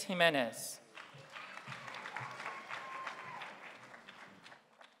 Andres Jimenez.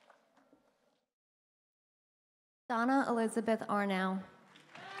 Donna Elizabeth Arnow.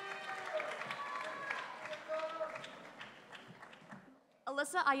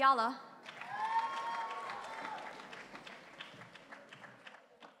 Alyssa Ayala.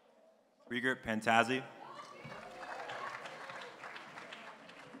 Rigert Pantazzi.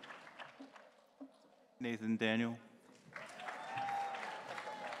 Nathan Daniel.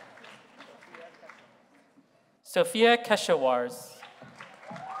 Sophia Keshawars.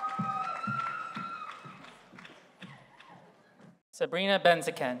 Sabrina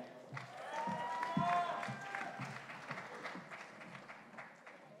Benziken.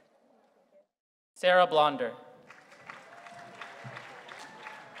 Sarah Blonder.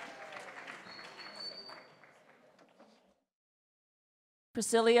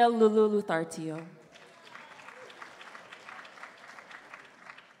 Priscilla Lulu Luthartio.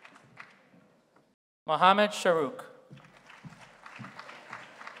 Mohammed Sharouk.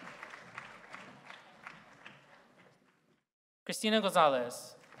 Christina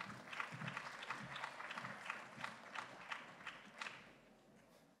Gonzalez.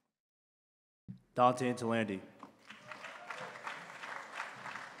 Dante Antilandi.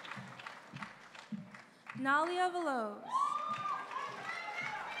 Nalia Veloz.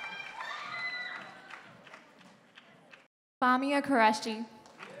 Bamia Qureshi.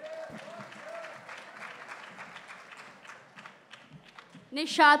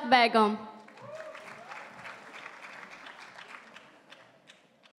 Nishat Begum.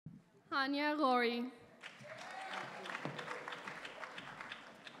 Hanya Lori.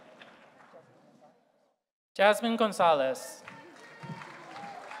 Jasmine Gonzalez.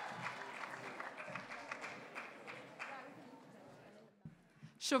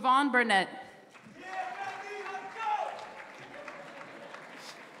 Siobhan Burnett.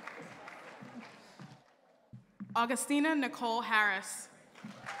 Augustina Nicole Harris.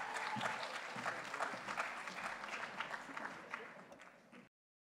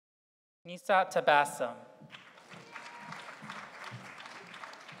 Nisa Tabassum.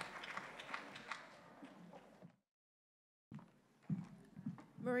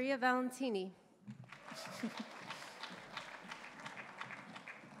 Maria Valentini.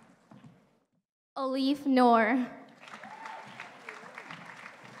 Alif Noor.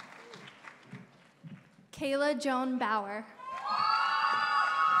 Kayla Joan Bauer.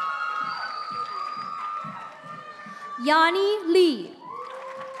 Yanni Lee.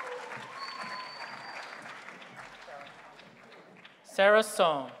 Sarah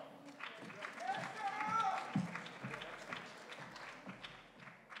Sohn.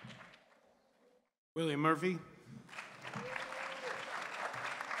 William Murphy.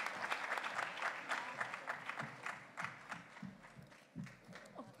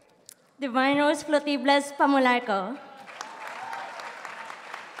 Divine Rose Flotibles Pamularco.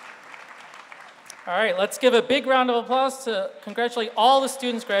 All All right, let's give a big round of applause to congratulate all the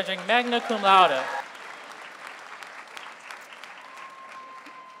students graduating magna cum laude.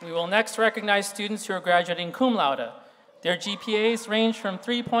 We will next recognize students who are graduating cum laude. Their GPAs range from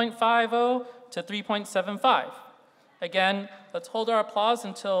 3.50 to 3.75. Again, let's hold our applause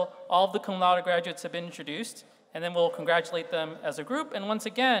until all of the cum laude graduates have been introduced, and then we'll congratulate them as a group. And once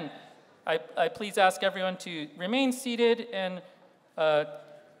again, I please ask everyone to remain seated and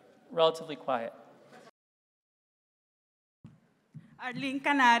relatively quiet. Arlene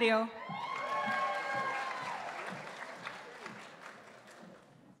Canario.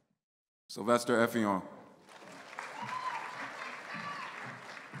 Sylvester Effion.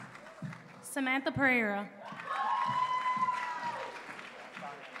 Samantha Pereira.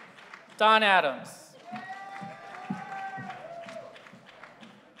 Don Adams.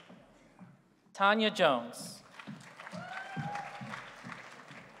 Tanya Jones.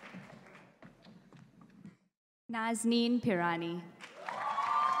 Nazneen Pirani.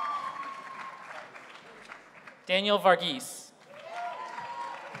 Daniel Varghese.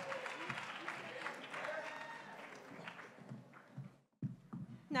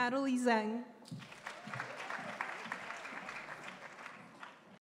 Natalie Zhang.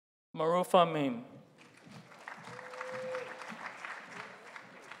 Marufa Mim.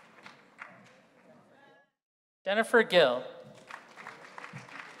 Jennifer Gill.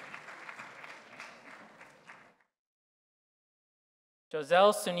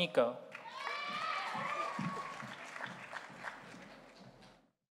 Joselle Sunico.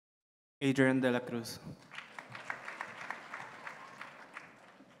 Adrian de la Cruz.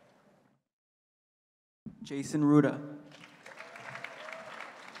 Jason Ruda.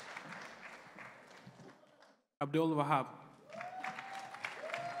 Abdul Wahab.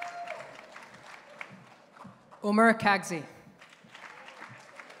 Umar Kagzi.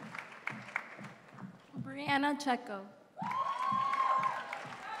 Brianna Checo.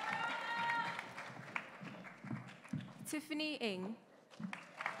 Tiffany Ng.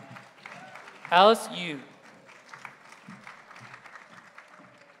 Alice Yu.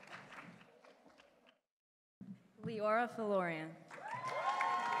 Leora Felorian.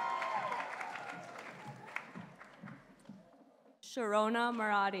 Sharona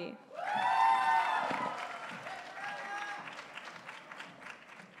Marathi.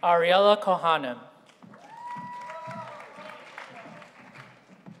 Ariella Kohanem.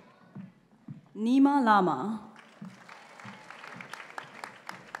 Nima Lama.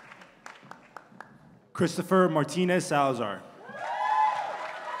 Christopher Martinez Salazar.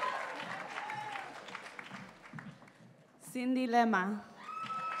 Cindy Lema.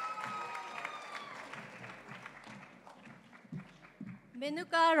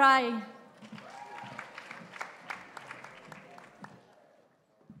 Menuka Rai.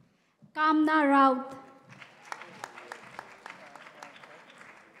 Kamna Raut.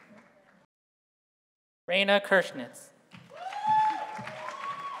 Raina Kirschnitz.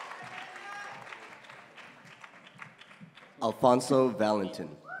 Alfonso Valentin.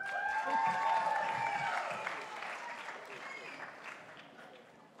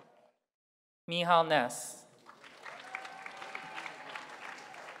 Mihal Ness.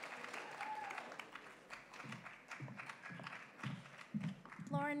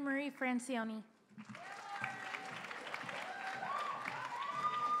 Lauren Marie Francioni.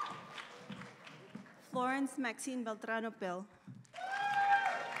 Florence Maxine Beltrano Pill.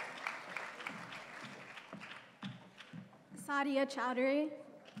 Sadia Chowdhury.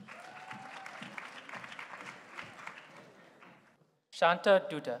 Shanta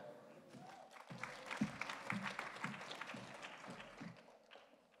Duda.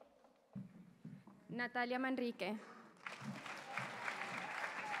 Natalia Manrique.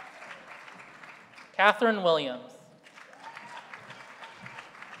 Catherine Williams.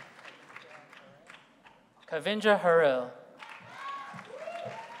 Kavindra Haril.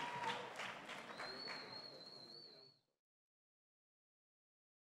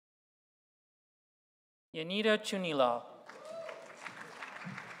 Yanita Chunila.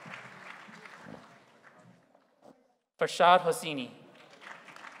 Farshad Hosseini.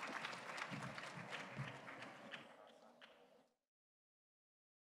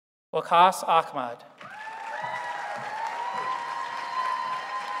 Waqas Ahmad.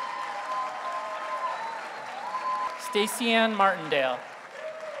 Stacey Ann Martindale.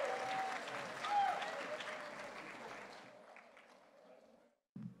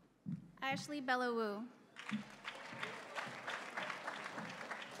 Ashley Bellawu.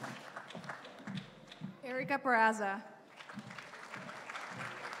 Erica Peraza.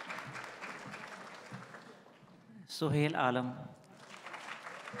 Suhail Alam.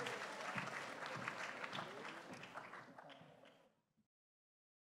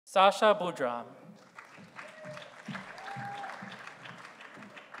 Sasha Budram.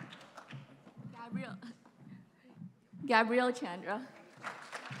 Gabriel Chandra.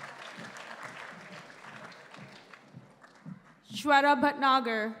 Shweta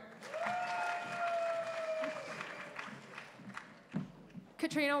Bhatnagar.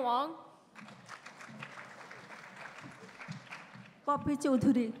 Katrina Wong. Poppy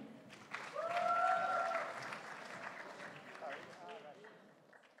Chaudhary.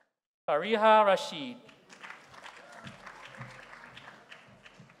 Fariha Rashid.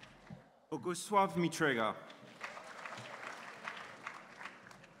 Bogusław Mitrega.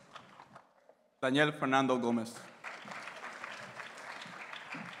 Daniel Fernando Gomez.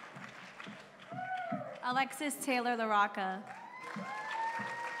 Alexis Taylor LaRocca.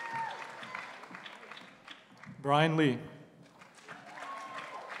 Brian Lee.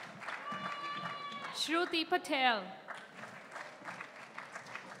 Shruti Patel.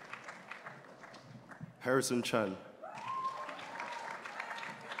 Harrison Chen.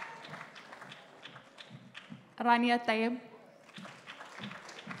 Rania Taib.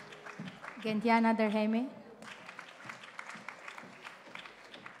 Gentiana Derheme.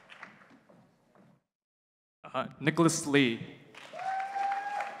 Nicholas Lee.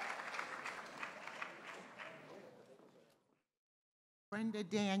 Brenda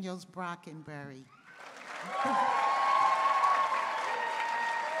Daniels Brockenberry.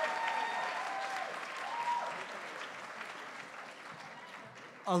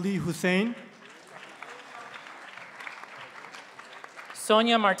 Ali Hussein.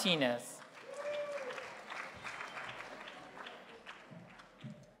 Sonia Martinez.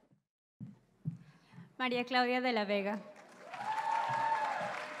 María Claudia de la Vega.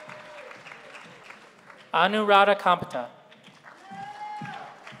 Anuradha Kampata.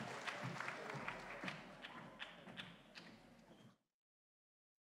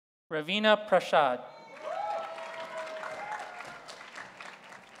 Ravina Prashad.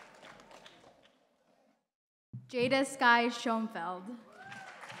 Jada Sky Schoenfeld.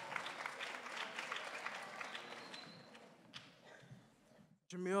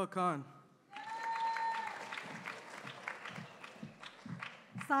 Jamil Khan.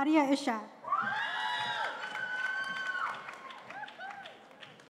 Sadia Ishat.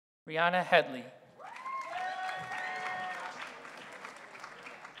 Rihanna Headley.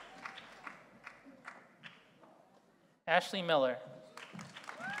 Ashley Miller.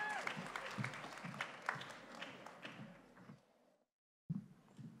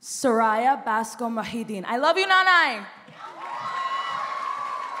 Soraya Basco Mahidin. I love you, Nanai.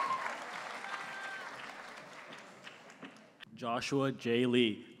 Joshua J.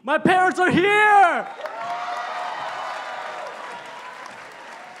 Lee. My parents are here!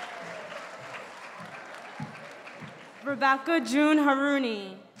 Rebecca June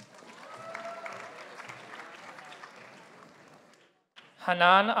Haruni.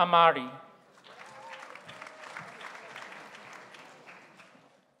 Hanan Amari.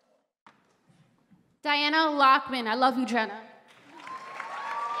 Diana Lockman. I love you, Jenna.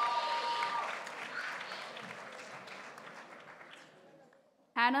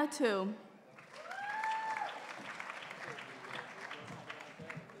 Hannah Tu.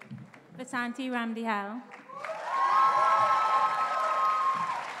 Vasanti Ramdihal.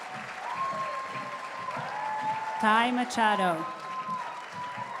 Ty Machado.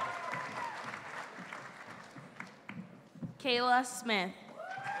 Kayla Smith.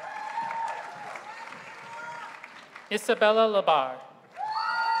 Isabella Labar.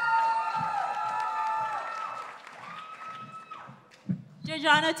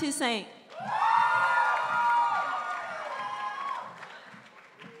 Georgiana Toussaint.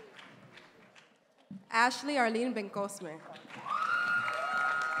 Ashley Arlene Benkosme.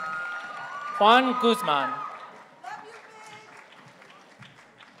 Juan Guzman.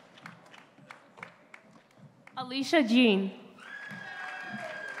 Alicia Jean.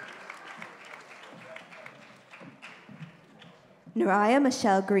 Naraya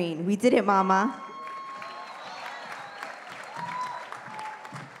Michelle Green. We did it, Mama.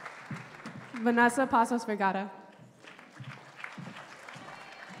 Vanessa Pasos Vergara.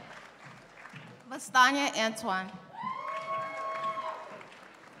 Vastanya Antoine.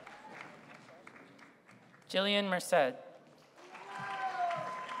 Jillian Merced.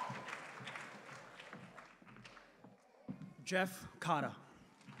 Jeff Kara.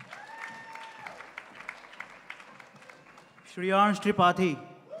 Shriyansh Tripathi.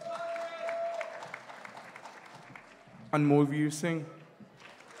 Anmol Veer Singh.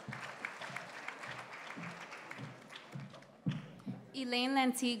 Elaine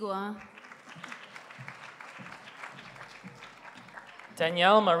Lantigua.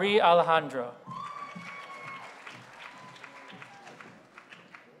 Danielle Marie Alejandro.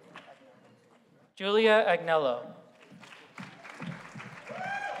 Julia Agnello.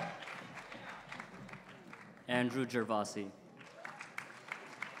 Andrew Gervasi.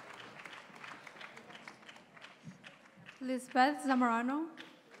 Lisbeth Zamorano.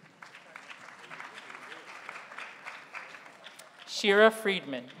 Shira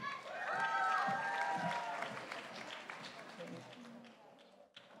Friedman.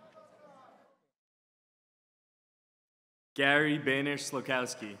 Gary Banish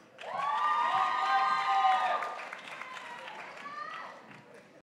Slokowski.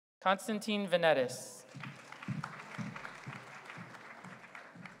 Constantine Venetis.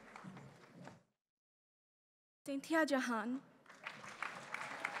 Cynthia Jahan.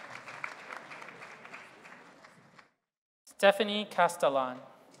 Stephanie Castellan.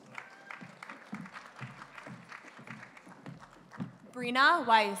 Brina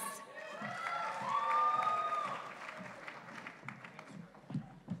Weiss.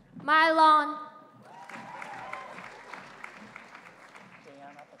 Mylon.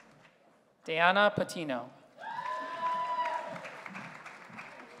 Diana Patino.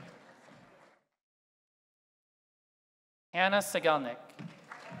 Hannah Segelnik.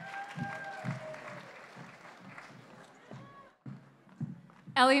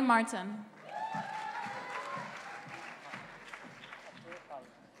 Ellie Martin.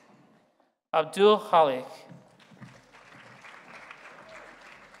 Abdul Khalik.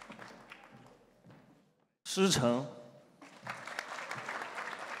 Shi Cheng.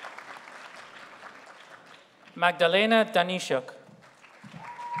 Magdalena Danishuk.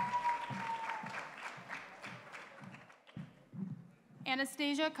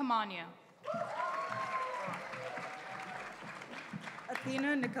 Anastasia Camano.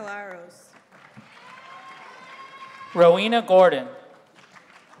 Athena Nicolaros. Rowena Gordon.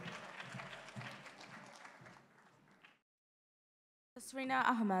 Tasrina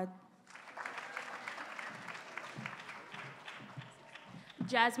Ahmed.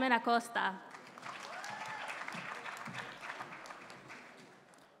 Jasmine Acosta.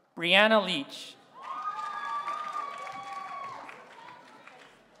 Brianna Leach.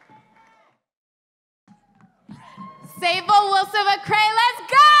 Sable Wilson McCray, let's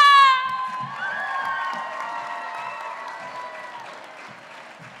go!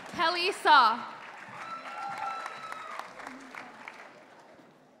 Kelly Saw.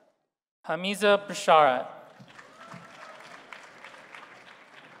 Hamiza Basharat.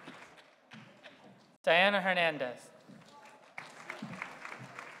 Diana Hernandez.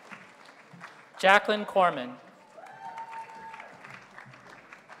 Jacqueline Corman.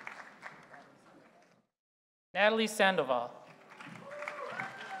 Natalie Sandoval.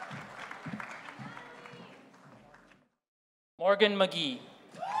 Morgan McGee.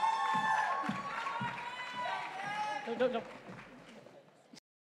 No.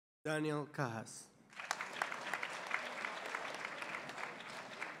 Daniel Cajas.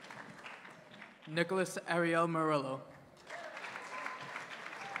 Nicholas Ariel Murillo.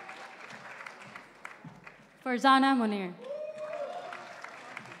 Farzana Munir.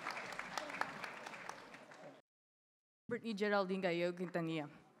 Brittany Geraldine Gallo Quintanilla.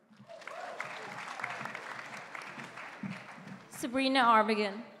 Sabrina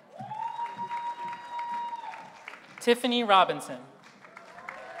Armigan. Tiffany Robinson.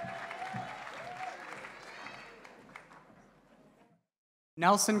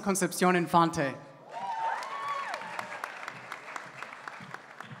 Nelson Concepcion Infante.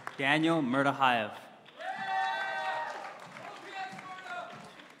 Daniel Murtahayev.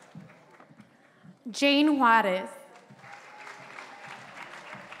 Jane Juarez.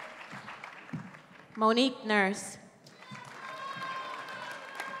 Monique Nurse.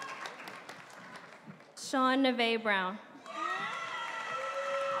 Sean Neve Brown.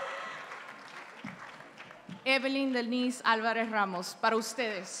 Evelyn Denise Álvarez Ramos, para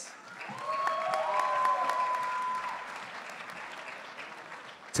ustedes.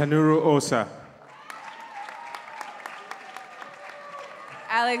 Tanuru Osa.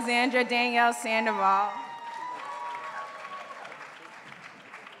 Alexandra Danielle Sandoval.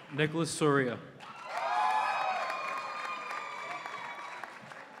 Nicholas Soria.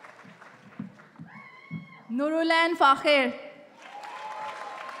 Nurulan Fakhir.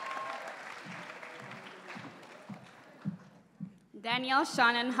 Danielle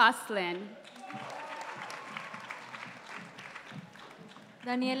Shannon Haslin.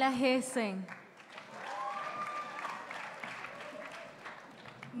 Daniela Hesing.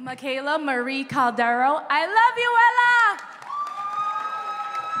 Michaela Marie Caldero. I love you, Ella!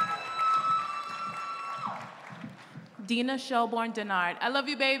 Dina Shelbourne Denard. I love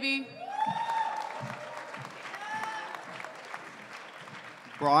you, baby.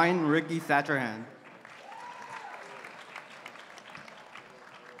 Brian Ricky Thatcherhand.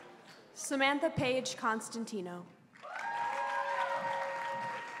 Samantha Page Constantino.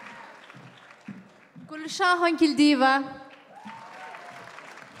 Gulshan Kildiva.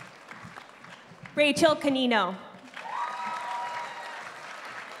 Rachel Canino.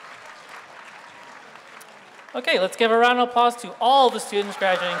 Okay, let's give a round of applause to all the students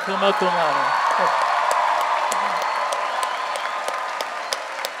graduating cum laude.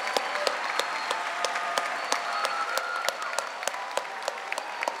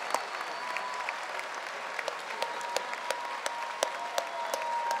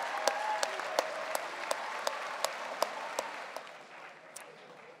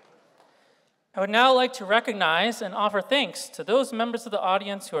 I would now like to recognize and offer thanks to those members of the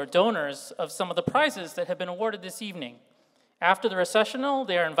audience who are donors of some of the prizes that have been awarded this evening. After the recessional,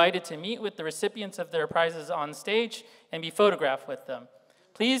 they are invited to meet with the recipients of their prizes on stage and be photographed with them.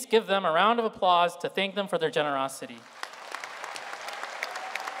 Please give them a round of applause to thank them for their generosity.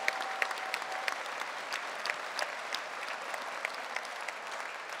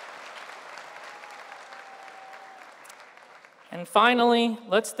 And finally,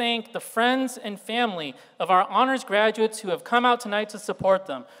 let's thank the friends and family of our honors graduates who have come out tonight to support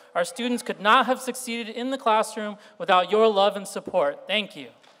them. Our students could not have succeeded in the classroom without your love and support. Thank you.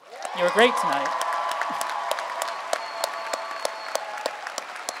 You were great tonight.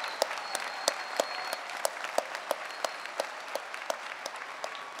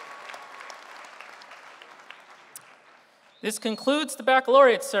 This concludes the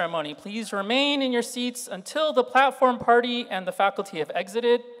baccalaureate ceremony. Please remain in your seats until the platform party and the faculty have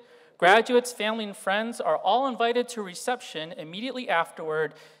exited. Graduates, family, and friends are all invited to reception immediately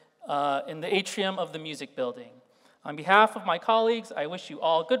afterward in the atrium of the music building. On behalf of my colleagues, I wish you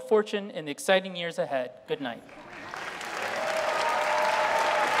all good fortune in the exciting years ahead. Good night.